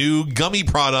 new gummy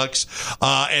products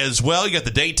as well. You got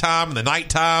the daytime and the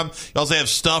nighttime. You also have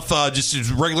stuff just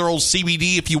regular old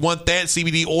CBD if you want that.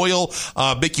 CBD oil,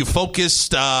 make you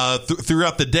focused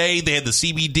throughout the day. They had the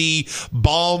CBD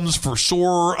balms for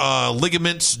sore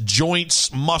ligaments,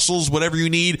 joints, muscles, whatever you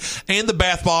need, and the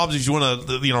bath bombs if you want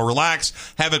to relax,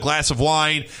 have a glass of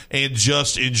wine, and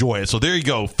just enjoy it. So there you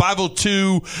go.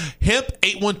 502-HEMP,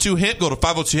 812-HEMP. Go to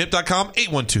 502hemp.com,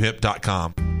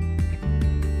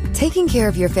 812hemp.com. Taking care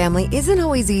of your family isn't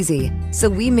always easy, so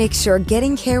we make sure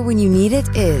getting care when you need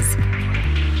it is.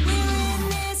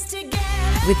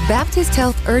 With Baptist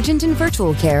Health Urgent and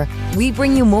Virtual Care, we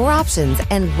bring you more options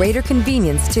and greater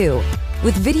convenience, too.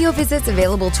 With video visits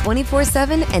available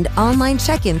 24/7 and online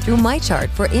check-in through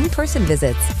MyChart for in-person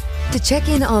visits. To check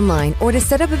in online or to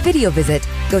set up a video visit,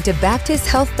 go to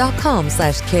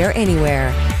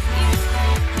baptisthealth.com/careanywhere.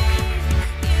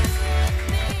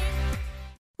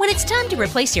 When it's time to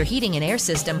replace your heating and air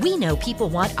system, we know people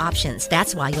want options.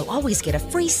 That's why you'll always get a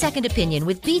free second opinion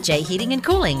with BJ Heating and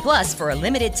Cooling. Plus, for a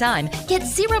limited time, get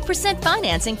 0%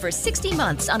 financing for 60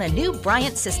 months on a new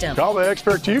Bryant system. Call the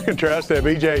experts you can trust at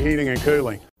BJ Heating and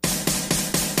Cooling.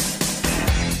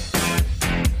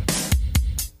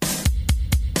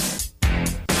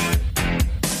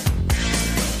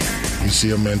 You see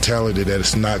a mentality that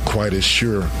is not quite as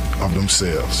sure of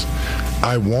themselves.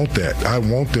 I want that. I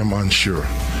want them unsure.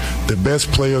 The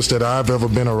best players that I've ever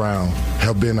been around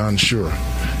have been unsure.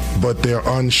 But their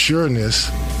unsureness,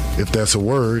 if that's a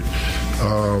word,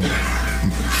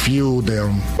 fueled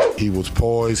them. He was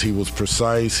poised, he was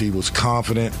precise, he was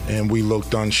confident, and we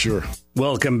looked unsure.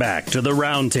 Welcome back to the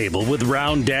Round Table with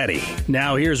Round Daddy.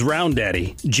 Now here's Round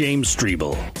Daddy, James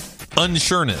Strebel.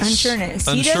 Unsureness.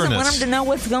 He doesn't want them to know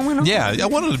what's going on. Yeah, I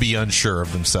want them to be unsure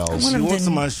of themselves. He wants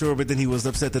them unsure, but then he was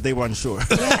upset that they were unsure.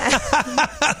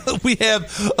 We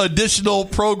have additional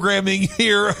programming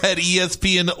here at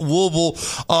ESPN Louisville.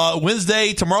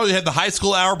 Wednesday, tomorrow, you have the High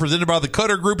School Hour presented by the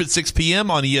Cutter Group at 6 p.m.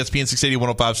 on ESPN 680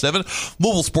 1057.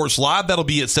 Louisville Sports Live, that'll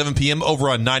be at 7 p.m. over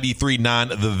on 93.9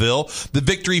 The Ville. The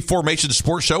Victory Formation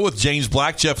Sports Show with James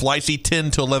Black, Jeff Licey,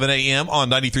 10 to 11 a.m. on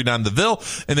 93.9 The Ville.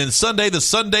 And then Sunday, the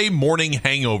Sunday Morning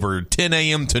Hangover, 10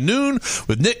 a.m. to noon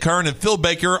with Nick Kern and Phil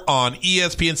Baker on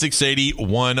ESPN 680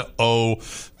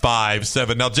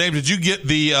 1057. Now, James, did you get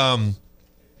the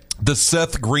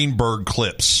Seth Greenberg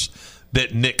clips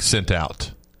that Nick sent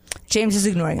out? James is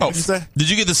ignoring us.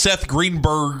 Did you get the Seth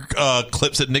Greenberg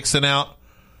clips that Nick sent out?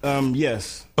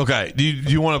 Yes. Okay.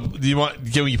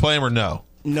 Can you play them or no?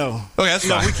 No. Okay, that's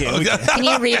fine. We can. Can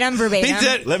you read them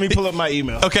verbatim? Let me pull up my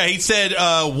email. Okay, he said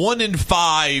 1 in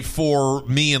 5 for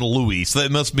me and Louis, so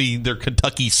that must mean they're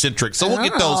Kentucky centric. So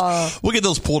we'll get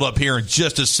those pulled up here in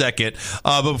just a second.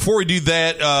 But before we do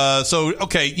that,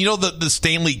 the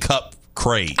Stanley Cup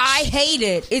craze. I hate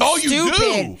it. It's Oh, you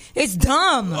stupid. do? It's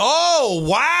dumb. Oh,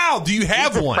 wow. Do you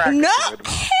have one? No. Hell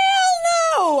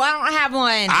no. I don't have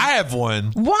one. I have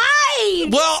one. Why?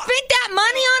 Well, you spent that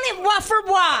money on it? What for?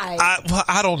 Why?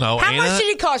 I don't know, How Anna. much did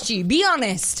it cost you? Be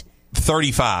honest.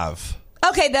 $35.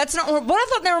 Okay, that's not. But I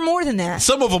thought they were more than that.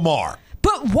 Some of them are.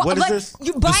 But What is this?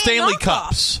 You buy The Stanley a knockoff.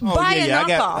 Cups. Oh, Buy yeah, a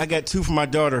yeah. knockoff. I got 2 for my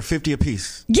daughter, 50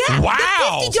 apiece. Yeah. Wow.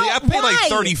 the $50 See, I paid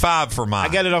like why? $35 for mine.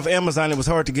 I got it off Amazon. It was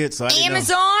hard to get, so I didn't know.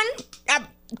 Amazon.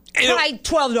 Probably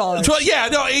 $12. Yeah,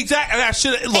 no, exactly. I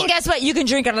should And look. guess what? You can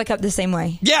drink out of the cup the same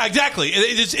way. Yeah, exactly.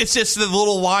 It's just the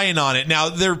little lion on it. Now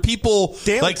there are people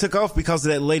Stanley took off because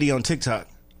of that lady on TikTok.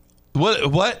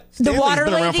 What? Stanley's water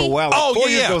been around lady? for a while. Like 4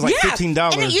 years ago, it was like Yeah.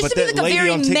 $15. And it used but to be that like a lady very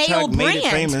on TikTok male made it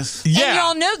brand. famous. And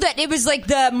y'all know that it was like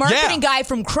the marketing guy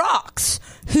from Crocs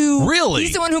who Really?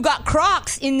 he's the one who got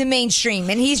Crocs in the mainstream,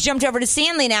 and he's jumped over to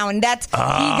Stanley now, and that's he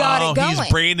got it going. He's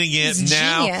branding it He's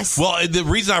now. genius. Well, the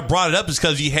reason I brought it up is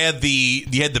because you had the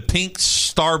pink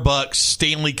Starbucks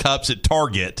Stanley cups at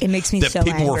Target. It makes me that so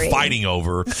people angry. were fighting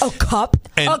over. A cup.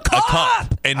 And a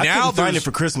cup. And I now couldn't find there's it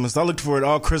for Christmas. I looked for it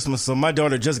all Christmas, so my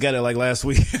daughter just got it like last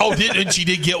week. Oh, and she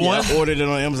did get Yeah, one. I ordered it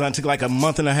on Amazon. It took like a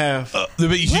month and a half. But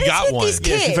What she is got with one. these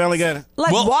Yeah, she kids? finally got it.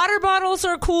 Like Well- water bottles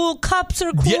are cool, cups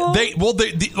are cool.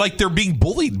 Yeah, they're being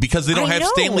bullied because they don't I have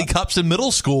know. Stanley cups in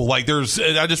middle school. Like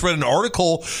I just read an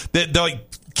article that like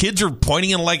kids are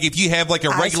pointing and like if you have like a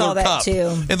I regular saw that cup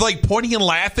too. and like pointing and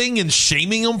laughing and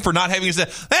shaming them for not having a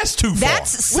that's too far.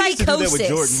 That's We used to do that with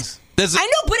psychosis. Jordans. I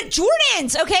know, but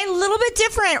Jordans, okay, a little bit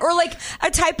different, or like a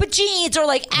type of jeans, or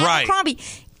like Right. Abercrombie.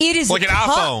 It is Like a an cup.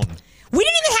 iPhone. We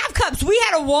didn't even have cups. We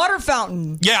had a water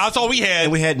fountain. Yeah, that's all we had.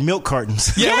 And we had milk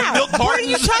cartons. Yeah, with milk What are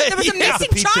you cartons. talking? There was a Yeah. missing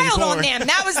Peach and child on corn. them.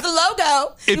 That was the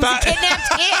logo. It If was I- a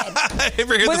kidnapped kid.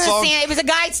 Ever hear the Wasn't song? It was a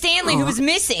guy Stanley who was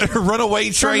missing. Runaway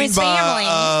Train his family.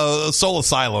 by Soul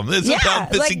Asylum. It's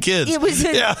about missing kids. It was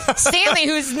yeah. Stanley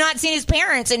who's not seen his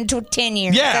parents in 10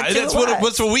 years. Yeah, That's that's who it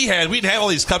was. what we had. We'd have all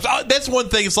these cups. That's one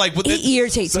thing. It's like with It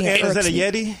irritates me. It Was that irks a me.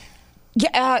 Yeti?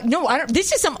 Yeah, no, I don't.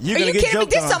 This is some. You're Are you gonna get kidding me?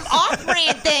 joked This is on. some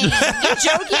off-brand thing. You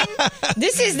joking?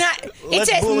 This is not. It Let's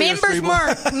says bully us, members people.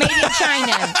 mark made in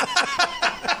China.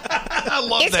 I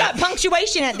love It's that. got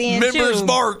punctuation at the end Members too.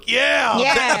 mark. Yeah.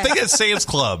 Yeah. I think it's Sam's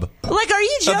Club. Like, are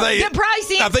you joking? I They're probably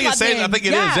Sam's I think Club it's Sam's. I then. think it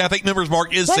is. Yeah. I think Members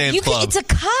Mark is Like, Sam's you can- Club. It's a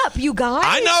cup, you guys.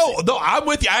 I know. No, I'm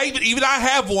with you. Even I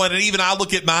have one, and even I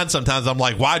look at mine sometimes. I'm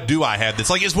like, why do I have this?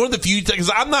 Like, it's one of the few things.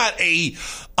 I'm not a.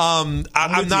 I'm with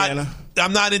you, not. Anna.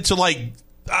 I'm not into like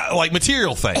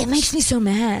material things. It makes me so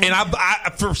mad. And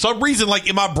I, for some reason, like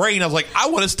in my brain, I was like, I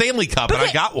want a Stanley Cup, and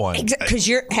I got one. Because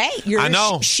you're I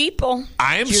know. sheeple.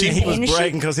 I am You're sheeple. He was in a sheep.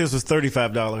 bragging because his was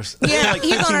 $35. Yeah, like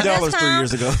he's on a $15 3 discount.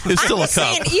 years ago. It's still I'm a just cup.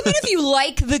 saying, even if you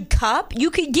like the cup,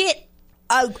 you could get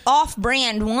a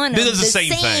off-brand one. This of is the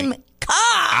same thing. cup.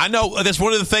 I know that's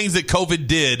one of the things that COVID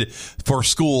did for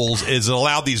schools is it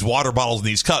allowed these water bottles and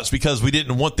these cups because we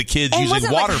didn't want the kids And using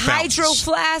wasn't water like fountains. hydro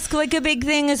flask like a big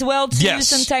thing as well too? Yes.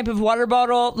 Some type of water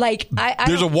bottle. Like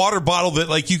There's a water bottle that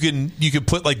like you can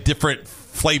put like different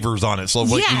flavors on it. So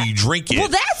like when you drink it, Well,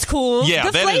 that's cool. Yeah,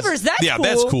 the that flavors. is- That's yeah, cool.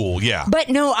 that's cool, yeah. But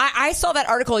no, I saw that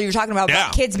article you were talking about Yeah.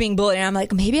 kids being bullied, and I'm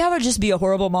like, maybe I would just be a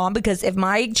horrible mom because if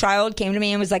my child came to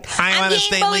me and was like, I I'm want a getting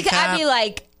Stanley bullied, I'd be Cup.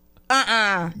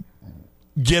 like,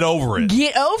 get over it.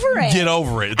 Get over it. Get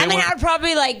over it. I mean, I'd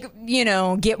probably like,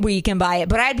 get where you can buy it,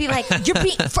 but I'd be like, you're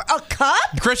being for a cup?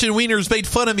 Gretchen Wieners made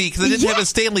fun of me because I didn't have a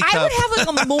Stanley Cup. I would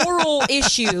have like a moral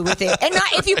issue with it. And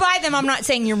not, if you buy them, I'm not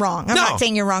saying you're wrong. I'm No. not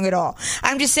saying you're wrong at all.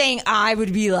 I'm just saying I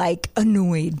would be like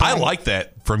annoyed. By I it. like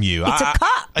that from you. It's a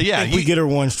cup. Yeah, we get her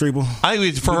one, Strebel. I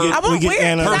think it's for We her, get- we get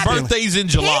Anna her her birthday's in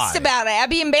July. Pissed about it. I'd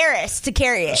be embarrassed to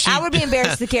carry it. I would be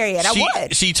embarrassed to carry it. I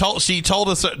would. She told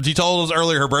us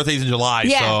earlier her birthday's in July.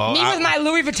 Yeah, so me with my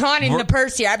Louis Vuitton in the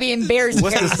purse here. I'd be embarrassed to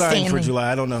What's carry the sign Stanley. for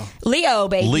July? I don't know. Leo,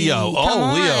 baby. Leo. Oh, Come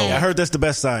on. Leo. I heard that's the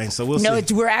best sign, so we'll No,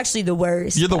 see. we're actually the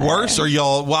worst. You're the worst, or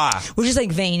y'all? Why? We're just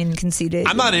like vain and conceited.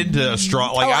 I'm not into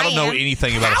astrology. Like I don't know am.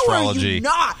 anything about How astrology. Are you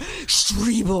not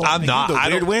Strebel. I'm not. You're the I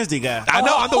Weird don't. Wednesday guy. I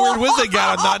know. I'm the Weird Wednesday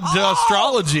guy. I'm not into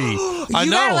astrology. I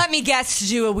You know. gotta let me guess to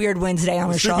do a weird Wednesday on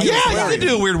astrology. Yeah, you can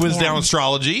do a Weird Wednesday Yeah. on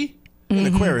astrology. An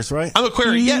Aquarius, right? I'm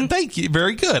Aquarius. Yeah, thank you.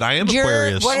 Very good. I am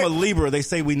Aquarius. I'm a Libra. They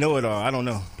say we know it all. I don't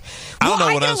know. I don't know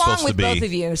I what get I'm along supposed to with be. both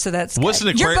of you, so that's What's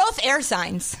good. an You're Aquarius? both air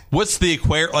signs. What's the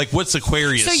Aquarius? Like, what's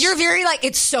Aquarius? So you're very like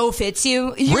it so fits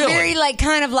you. You're Really? very like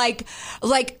kind of like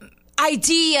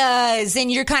ideas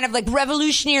and you're kind of like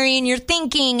revolutionary in your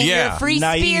thinking and you're a free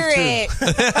spirit.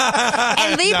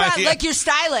 And Libra, like you're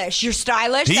stylish. You're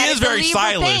stylish. He that is very Libra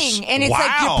stylish. thing. And it's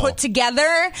like you're put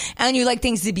together and you like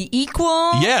things to be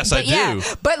equal. Yes, I do.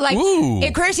 But like,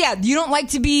 it crazy. Yeah, you don't like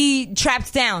to be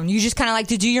trapped down. You just kind of like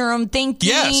to do your own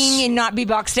thinking and not be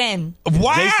boxed in.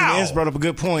 Wow. Jason Ince brought up a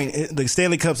good point. The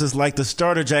Stanley Cups is like the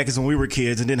starter jackets when we were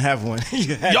kids and didn't have one.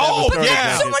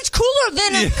 So much cooler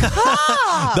than a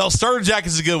cup. The starter jacket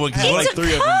is a good one. It's Like, a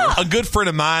three of them. a good friend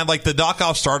of mine, like the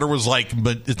knockoff starter was like,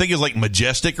 I think it was like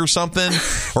Majestic or something,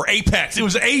 or Apex. It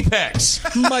was Apex.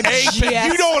 Apex.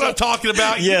 You know what I'm talking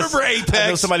about. You remember Apex? I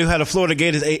know somebody who had a Florida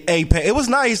Gators Apex. It was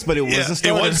nice, but it wasn't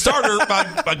starter. It wasn't starter.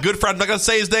 My good friend, I'm not going to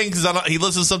say his name because he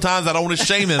listens sometimes. I don't want to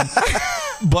shame him.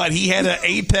 But he had an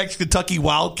Apex Kentucky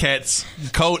Wildcats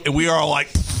coat, and we are all like,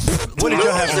 what did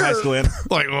y'all have in high school?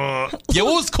 Like, yeah,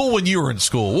 what was cool when you were in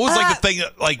school? What was like the thing?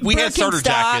 Like, we had starter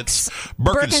jackets,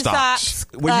 Birkenstocks.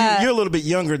 Well, you're a little bit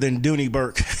younger than Dooney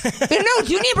Burke. No,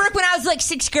 Dooney Burke when I was like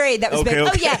 6th grade. That was big.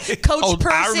 Okay. Oh, yeah. Coach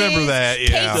purses. I remember that,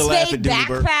 yeah. Kate Spade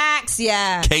backpacks.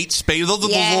 Yeah. Kate Spade. Those are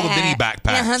those little mini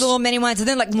backpacks. Yeah, the little mini ones. And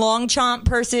then like Long Chomp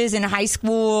purses in high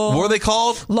school. What are they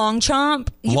called? Long Chomp.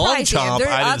 Long Chomp. They're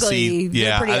I didn't ugly. see.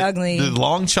 They're pretty ugly. The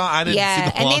Long Chomp. I didn't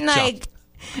see the Long Chomp. And then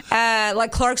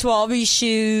like Clark's Walby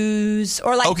shoes,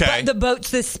 or like the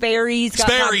boats, the Sperry's got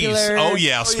popular. Oh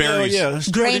yeah, Sperry's.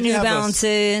 Gray New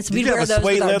Balances. We'd wear those suede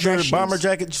with our leather dress shoes. bomber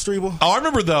jacket, Strebel? Oh, I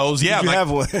remember those. Yeah, Did you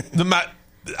have one?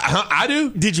 I do.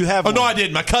 Did you have one? No, I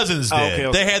didn't. My cousins did.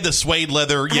 Okay. They had the suede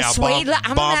leather. I'm bomber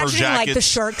imagining jackets. like the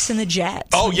Sharks and the Jets.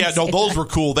 Oh yeah, no, those were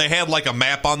cool. They had like a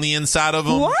map on the inside of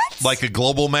them. What? Like a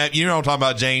global map. You know what I'm talking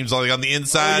about, James? Like on the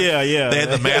inside. Yeah. They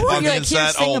had the map on the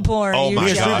inside. Singapore. Oh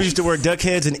my gosh. We used to wear duck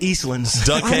heads and Eastlands.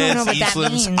 Duck heads,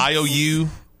 Eastlands, IOU.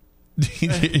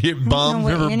 Bum,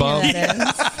 remember Bum?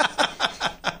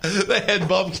 They had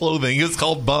bum clothing. It was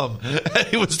called Bum.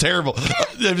 It was terrible.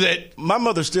 My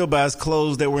mother still buys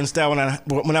clothes that were in style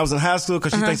when I was in high school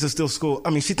because she thinks it's still school.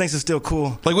 I mean, she thinks it's still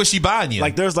cool. Like, what's she buying you?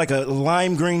 Like, there's like a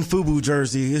lime green FUBU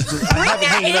jersey. It's just, I haven't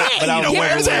hung it up, but I'll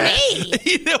wear it.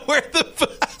 You know where the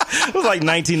it was like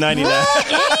 1999.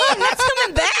 That's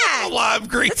coming back. Lime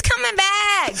green. It's coming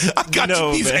back. I got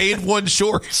you these A1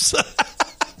 shorts.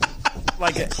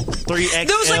 Like a 3XL.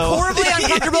 Those like horribly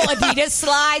uncomfortable Adidas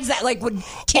slides that like would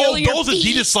kill your those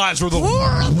feet. Adidas slides were the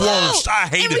worst. I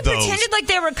hated and we those. pretended like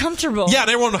they were comfortable. Yeah,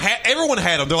 everyone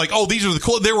had them. They're like, oh, these are the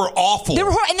cool. They were awful. They were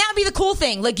and that would be the cool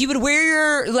thing. Like you would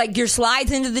wear your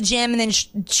slides into the gym and then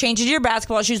change into your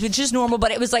basketball shoes, which is normal. But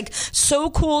it was like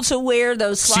so cool to wear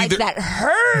those slides that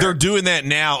hurt. They're doing that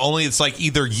now. Only it's like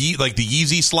either like the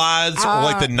Yeezy slides or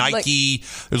like the Nike.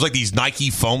 There's like these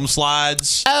Nike foam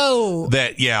slides. Oh,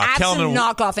 that I have some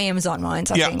knockoff Amazon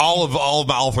ones. I think.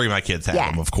 all three of my kids have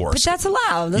them, of course. But that's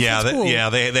allowed. That's cool.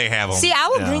 They have them. See,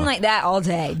 I would bring like that all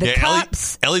day. The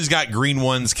cups. Ellie's got green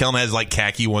ones. Kellen has like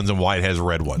khaki ones, and White has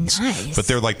red ones. Nice. But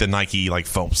they're like the Nike like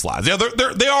foam slides. Yeah, they're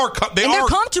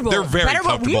comfortable. They're very better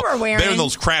comfortable. What we were wearing. Better than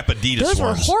those crap Adidas Those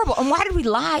ones. were horrible. And why did we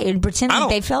lie and pretend like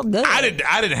they felt good? I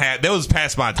didn't have. That was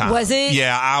past my time. Was it?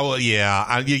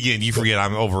 Yeah. Again, you forget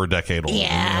I'm over a decade old.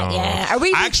 Yeah. Are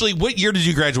we actually? What year did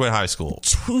you graduate high school?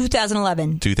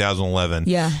 2011. 2011.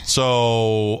 Yeah.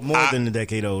 So more than a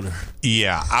decade older.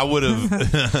 Yeah, I would have.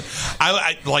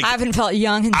 I haven't felt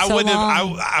young in so long.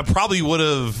 I probably would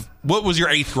have. What was your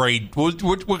 8th grade?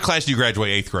 What class did you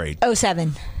graduate 8th grade?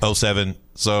 07. 07.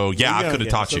 So yeah, I could have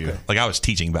taught you. Okay. Like I was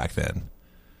teaching back then.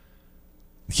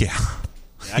 Yeah.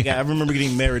 I remember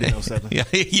getting married in 07. Yeah.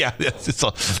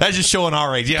 That's just showing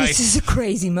our age. Yeah, this is a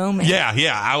crazy moment. Yeah.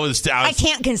 I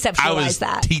can't conceptualize that.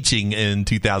 I was teaching in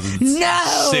 2006.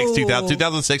 No.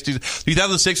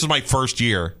 2006 was my first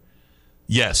year.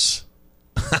 Yes.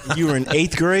 You were in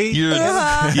 8th grade?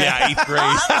 Yeah, 8th grade.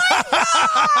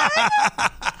 Oh my God.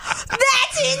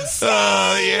 That's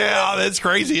insane. Yeah, that's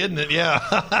crazy, isn't it? Yeah.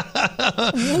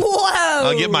 Whoa.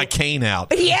 I'll get my cane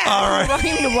out. Yeah. All right. I'm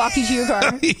going to walk you to your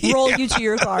car. Roll you to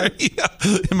your car. Yeah.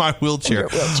 In my wheelchair.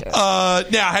 Now,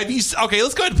 okay,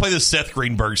 let's go ahead and play this Seth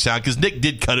Greenberg sound because Nick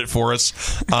did cut it for us.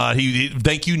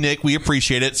 Thank you, Nick. We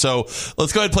appreciate it. So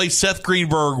let's go ahead and play Seth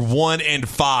Greenberg 1 and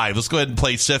 5. Let's go ahead and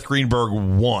play Seth Greenberg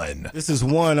 1. This is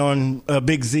 1 on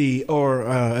Big Z or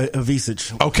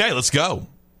Avicic. Okay, let's go.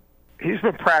 He's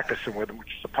been practicing with him, which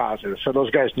is a positive. So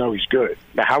those guys know he's good.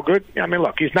 Now, how good? I mean,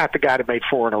 look, he's not the guy that made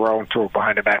 4 in a row and threw it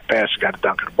behind the back pass and got a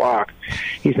dunk in the block.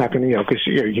 He's not going to, because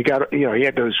he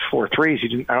had those 4 threes.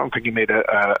 I don't think he made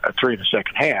a 3 in the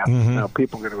second half. Mm-hmm.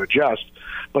 People are going to adjust.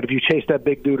 But if you chase that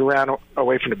big dude around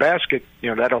away from the basket,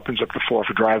 that opens up the floor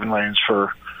for driving lanes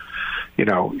for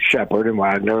Shepard and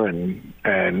Wagner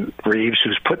and Reeves,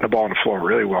 who's putting the ball on the floor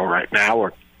really well right now,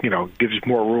 or gives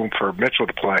more room for Mitchell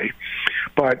to play.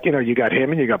 But you got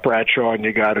him, and you got Bradshaw, and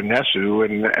you got Onesu,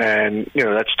 and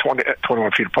that's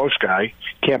 21 feet of post guy.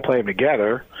 Can't play them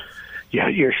together. Yeah,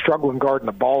 you're struggling guarding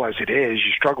the ball as it is.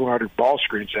 You're struggling guarding ball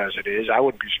screens as it is. I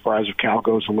wouldn't be surprised if Cal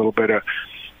goes a little bit of,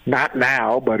 not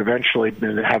now, but eventually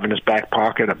having his back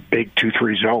pocket a big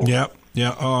 2-3 zone. Yep.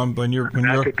 Yeah,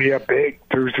 that could be a big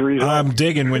 2-3 zone. I'm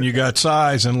digging when you got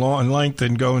size and length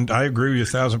and going. I agree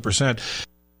with you 1,000%.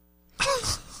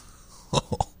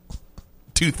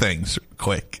 Two things,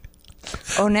 quick.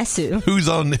 Onesu. Who's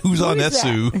on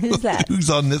Onesu? Who's that? Who's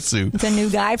on Onesu? It's a new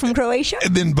guy from Croatia.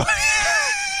 And then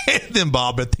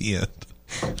Bob at the end.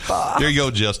 Bob. There you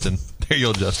go, Justin.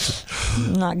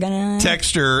 I'm not gonna.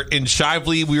 Texter, in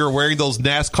Shively, we were wearing those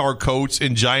NASCAR coats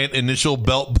and giant initial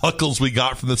belt buckles we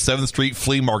got from the 7th Street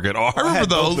Flea Market. Oh, I remember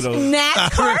those.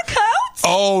 NASCAR coats?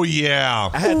 Oh, yeah.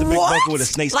 I had the big buckle with a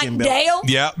snakeskin belt. Like Dale?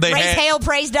 Yeah.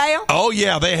 Praise Dale? Oh,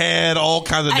 yeah. They had all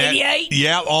kinds of... 88?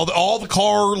 Yeah. All the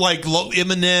car, like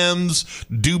M&M's,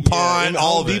 DuPont,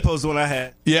 all of it. Home Depot's the one I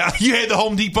had. Yeah. You had the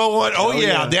Home Depot one? Oh,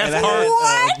 yeah.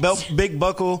 NASCAR. Big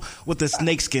buckle with a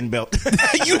snakeskin belt.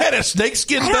 You had a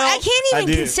snakeskin belt? I can't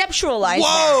even conceptualize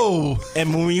Whoa. that.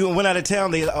 And when you went out of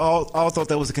town, they all thought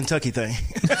that was a Kentucky thing.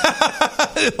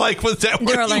 Like, was that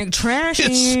They're like trashy.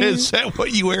 Is that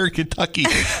what you wear in Kentucky?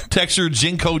 Texture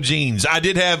Jinko jeans. I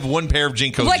did have one pair of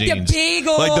Jinko jeans. Like the big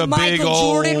old Michael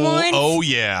Jordan ones? Oh,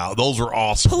 yeah. Those were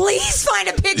awesome. Please find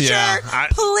a picture. Yeah,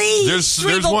 please.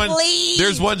 There's one. Please.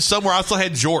 There's one somewhere. I also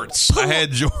had jorts. I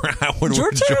had jorts.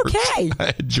 Jorts are okay. I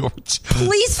had jorts.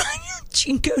 Please find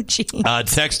Jinko jeans.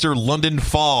 Texter London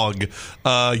Fog.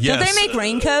 Yes. Do they make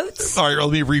raincoats? All right,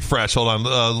 let me refresh. Hold on.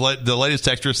 The latest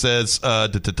texter says,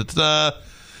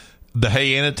 the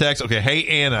Hey Anna text. Okay, hey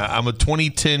Anna, I'm a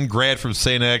 2010 grad from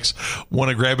St. X. Want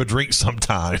to grab a drink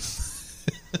sometime?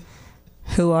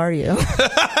 Who are you?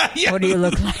 Yeah. What do you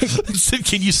look like?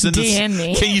 Can you send DM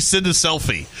me. Can you send a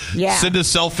selfie? Yeah. Send a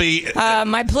selfie.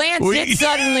 My plans did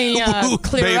suddenly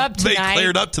clear up tonight. They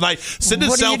cleared up tonight. Send a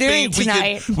what selfie. Are you doing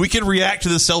tonight? We can react to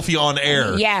the selfie on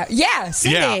air. Yeah.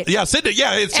 Send it. Yeah, send it.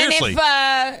 Yeah, seriously.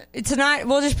 And if it's not,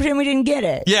 we'll just pretend we didn't get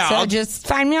it. Yeah. So just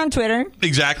find me on Twitter.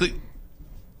 Exactly.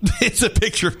 It's a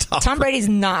picture of Tom Brady's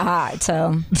not hot,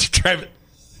 so. Travis.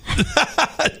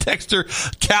 Texter,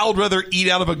 Cal would rather eat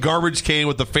out of a garbage can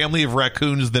with a family of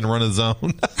raccoons than run his own.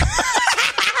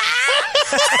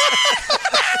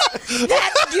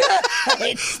 That's good.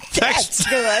 That's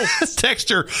good.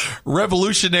 Texter,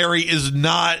 revolutionary is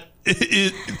not.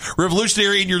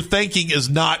 Revolutionary in your thinking is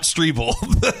not Strebel.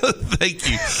 Thank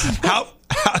you.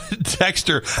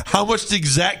 Texter, how much did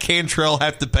Zach Cantrell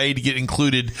have to pay to get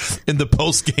included in the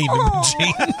post-game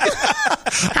imaging?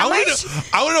 I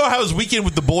want to know how his weekend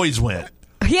with the boys went.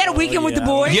 He had a weekend with the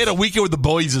boys? He had a weekend with the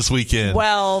boys this weekend.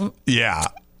 Well. Yeah.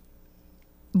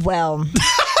 Well.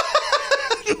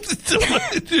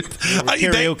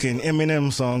 Karaoke and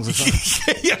Eminem songs or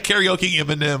something. Yeah, karaoke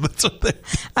Eminem.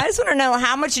 I just want to know,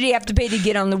 how much did he have to pay to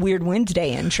get on the Weird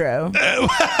Wednesday intro? With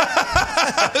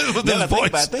his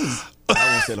voice.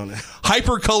 I won't sit on that.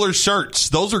 Hypercolor shirts.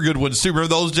 Those are good ones too. Remember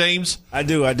those, James? I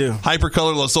do.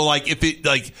 Hypercolor. So like if it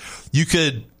you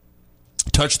could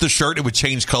touch the shirt, it would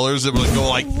change colors. It would go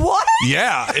like what?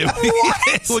 Yeah,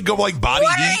 it would go like body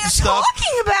heat and stuff. What are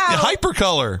you talking about? Yeah,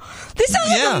 hypercolor. This sounds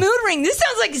like a mood ring. This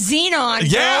sounds like Xenon.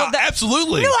 Yeah,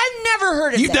 absolutely. No, I've never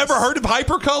heard of this. You've never heard of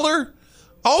hypercolor?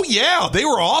 Oh yeah, they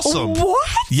were awesome. What?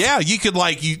 Yeah, you could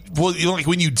like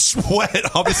when you'd sweat,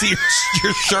 obviously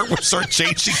your shirt would start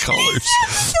changing colors.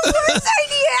 The worst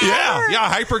idea ever.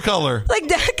 Yeah, hypercolor. Like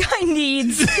that guy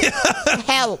needs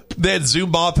help. They had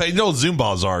Zumba pants. You know what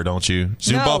Zumbas are, don't you?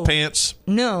 Zumba pants.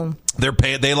 No. They're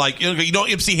they like you know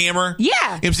MC Hammer.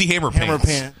 Yeah. MC Hammer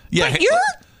pants. Yeah, but you're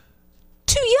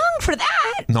too young for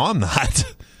that. No, I'm not.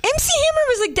 MC Hammer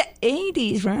was like the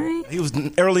 80s, right? He was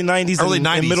early 90s,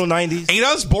 and middle 90s. And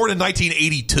I was born in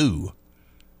 1982.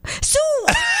 So,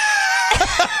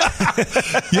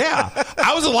 yeah,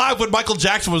 I was alive when Michael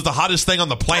Jackson was the hottest thing on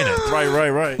the planet.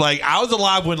 Right. Like I was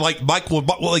alive when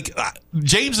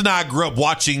James and I grew up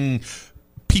watching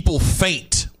people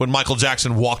faint when Michael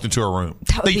Jackson walked into a room.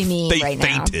 That would be me right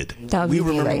now. They fainted. We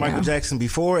remember Michael Jackson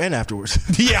before and afterwards.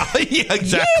 Yeah,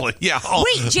 exactly. Yeah.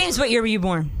 Wait, James, what year were you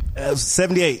born?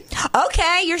 78.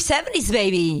 Okay, you're 70s,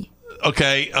 baby.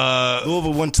 Okay.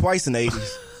 Louisville won twice in the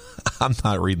 80s. I'm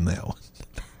not reading that one.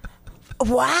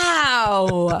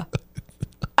 Wow.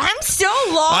 I'm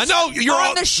still lost I know,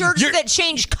 on the shirts that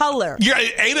change color. Yeah,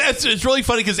 it's really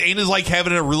funny because Anna's like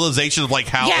having a realization of like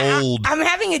how old I'm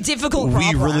having a difficult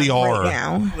we problem really are. right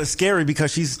now. It's scary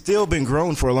because she's still been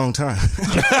grown for a long time.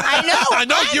 I know. I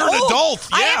know, you're an adult.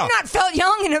 Yeah. I have not felt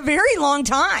young in a very long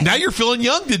time. Now you're feeling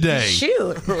young today.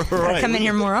 Shoot. Gotta come in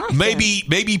here more often.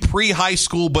 Maybe pre-high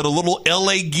school, but a little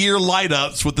LA Gear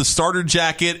light-ups with the starter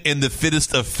jacket and the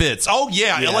fittest of fits. Oh,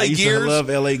 yeah, LA I used Gears. to love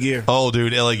LA Gear. Oh,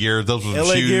 dude, LA Gear. Those were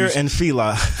LA shoes. Gear and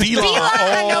Fila. Fila.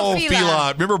 I know Oh, Fila.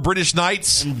 Fila. Remember British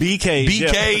Knights? And BKs.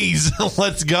 BKs.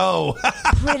 Let's go.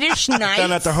 British I found out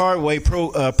Knights. the hard way.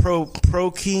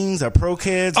 Pro Kings or Pro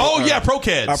Kids. Oh, yeah, Pro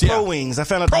Kids. Or Pro Wings. I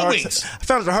found out Pro Wings.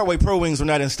 the hard way. Pro Wings were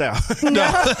not in style.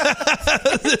 Yeah.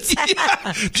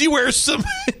 Did you wear some?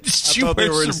 thought they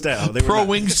were in style. They were Pro not.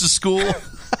 Wings to school?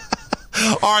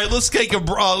 All right, let's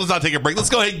not take a break. Let's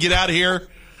go ahead and get out of here.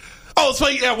 Oh, let's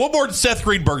play one more Seth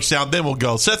Greenberg sound, then we'll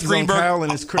go. Seth Greenberg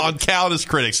on Cal and his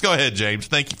critics. Go ahead, James.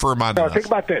 Thank you for reminding us. Think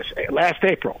about this. Last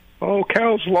April,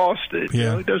 Cal's lost it.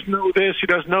 Yeah. He doesn't know this. He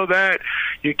doesn't know that.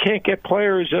 You can't get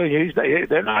players.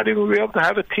 They're not even going to be able to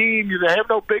have a team. They have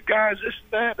no big guys, this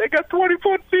and that. They got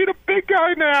 24 feet of big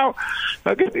guy now.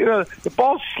 The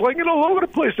ball's slinging all over the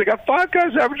place. They got 5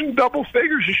 guys averaging double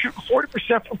figures. You're shooting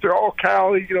 40% from there. Oh,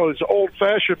 Cal, it's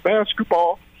old-fashioned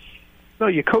basketball. No,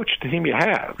 you coach the team you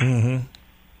have.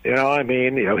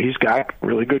 Mm-hmm. He's got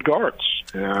really good guards.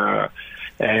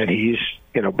 And he's,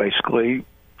 basically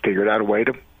figured out a way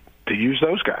to use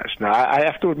those guys. Now, I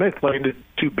have to admit, playing the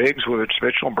 2 bigs, whether it's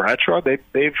Mitchell and Bradshaw,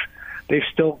 they've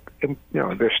still,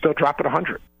 they're still dropping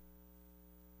 100.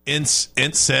 Ince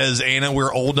says, Anna,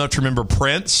 we're old enough to remember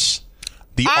Prince.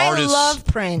 I love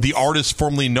Prince. The artist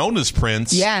formerly known as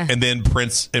Prince. Yeah. And then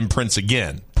Prince and Prince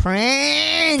again.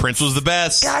 Prince was the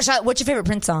best. Gosh, what's your favorite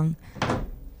Prince song?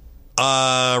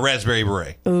 Raspberry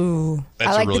Beret. Ooh.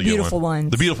 That's I like a really the Beautiful good one.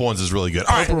 Ones. The Beautiful Ones is really good.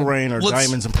 All right, Purple Rain or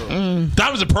Diamonds and Pearls.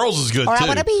 Diamonds and Pearls is good, Or too. I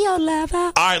want to be your lover.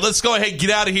 All right, let's go ahead and get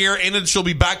out of here. And she'll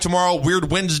be back tomorrow. Weird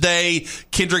Wednesday.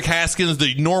 Kendrick Haskins,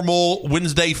 the normal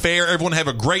Wednesday fare. Everyone have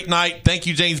a great night. Thank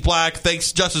you, James Black.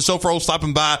 Thanks, Justice Sofro,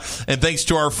 stopping by. And thanks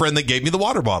to our friend that gave me the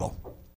water bottle.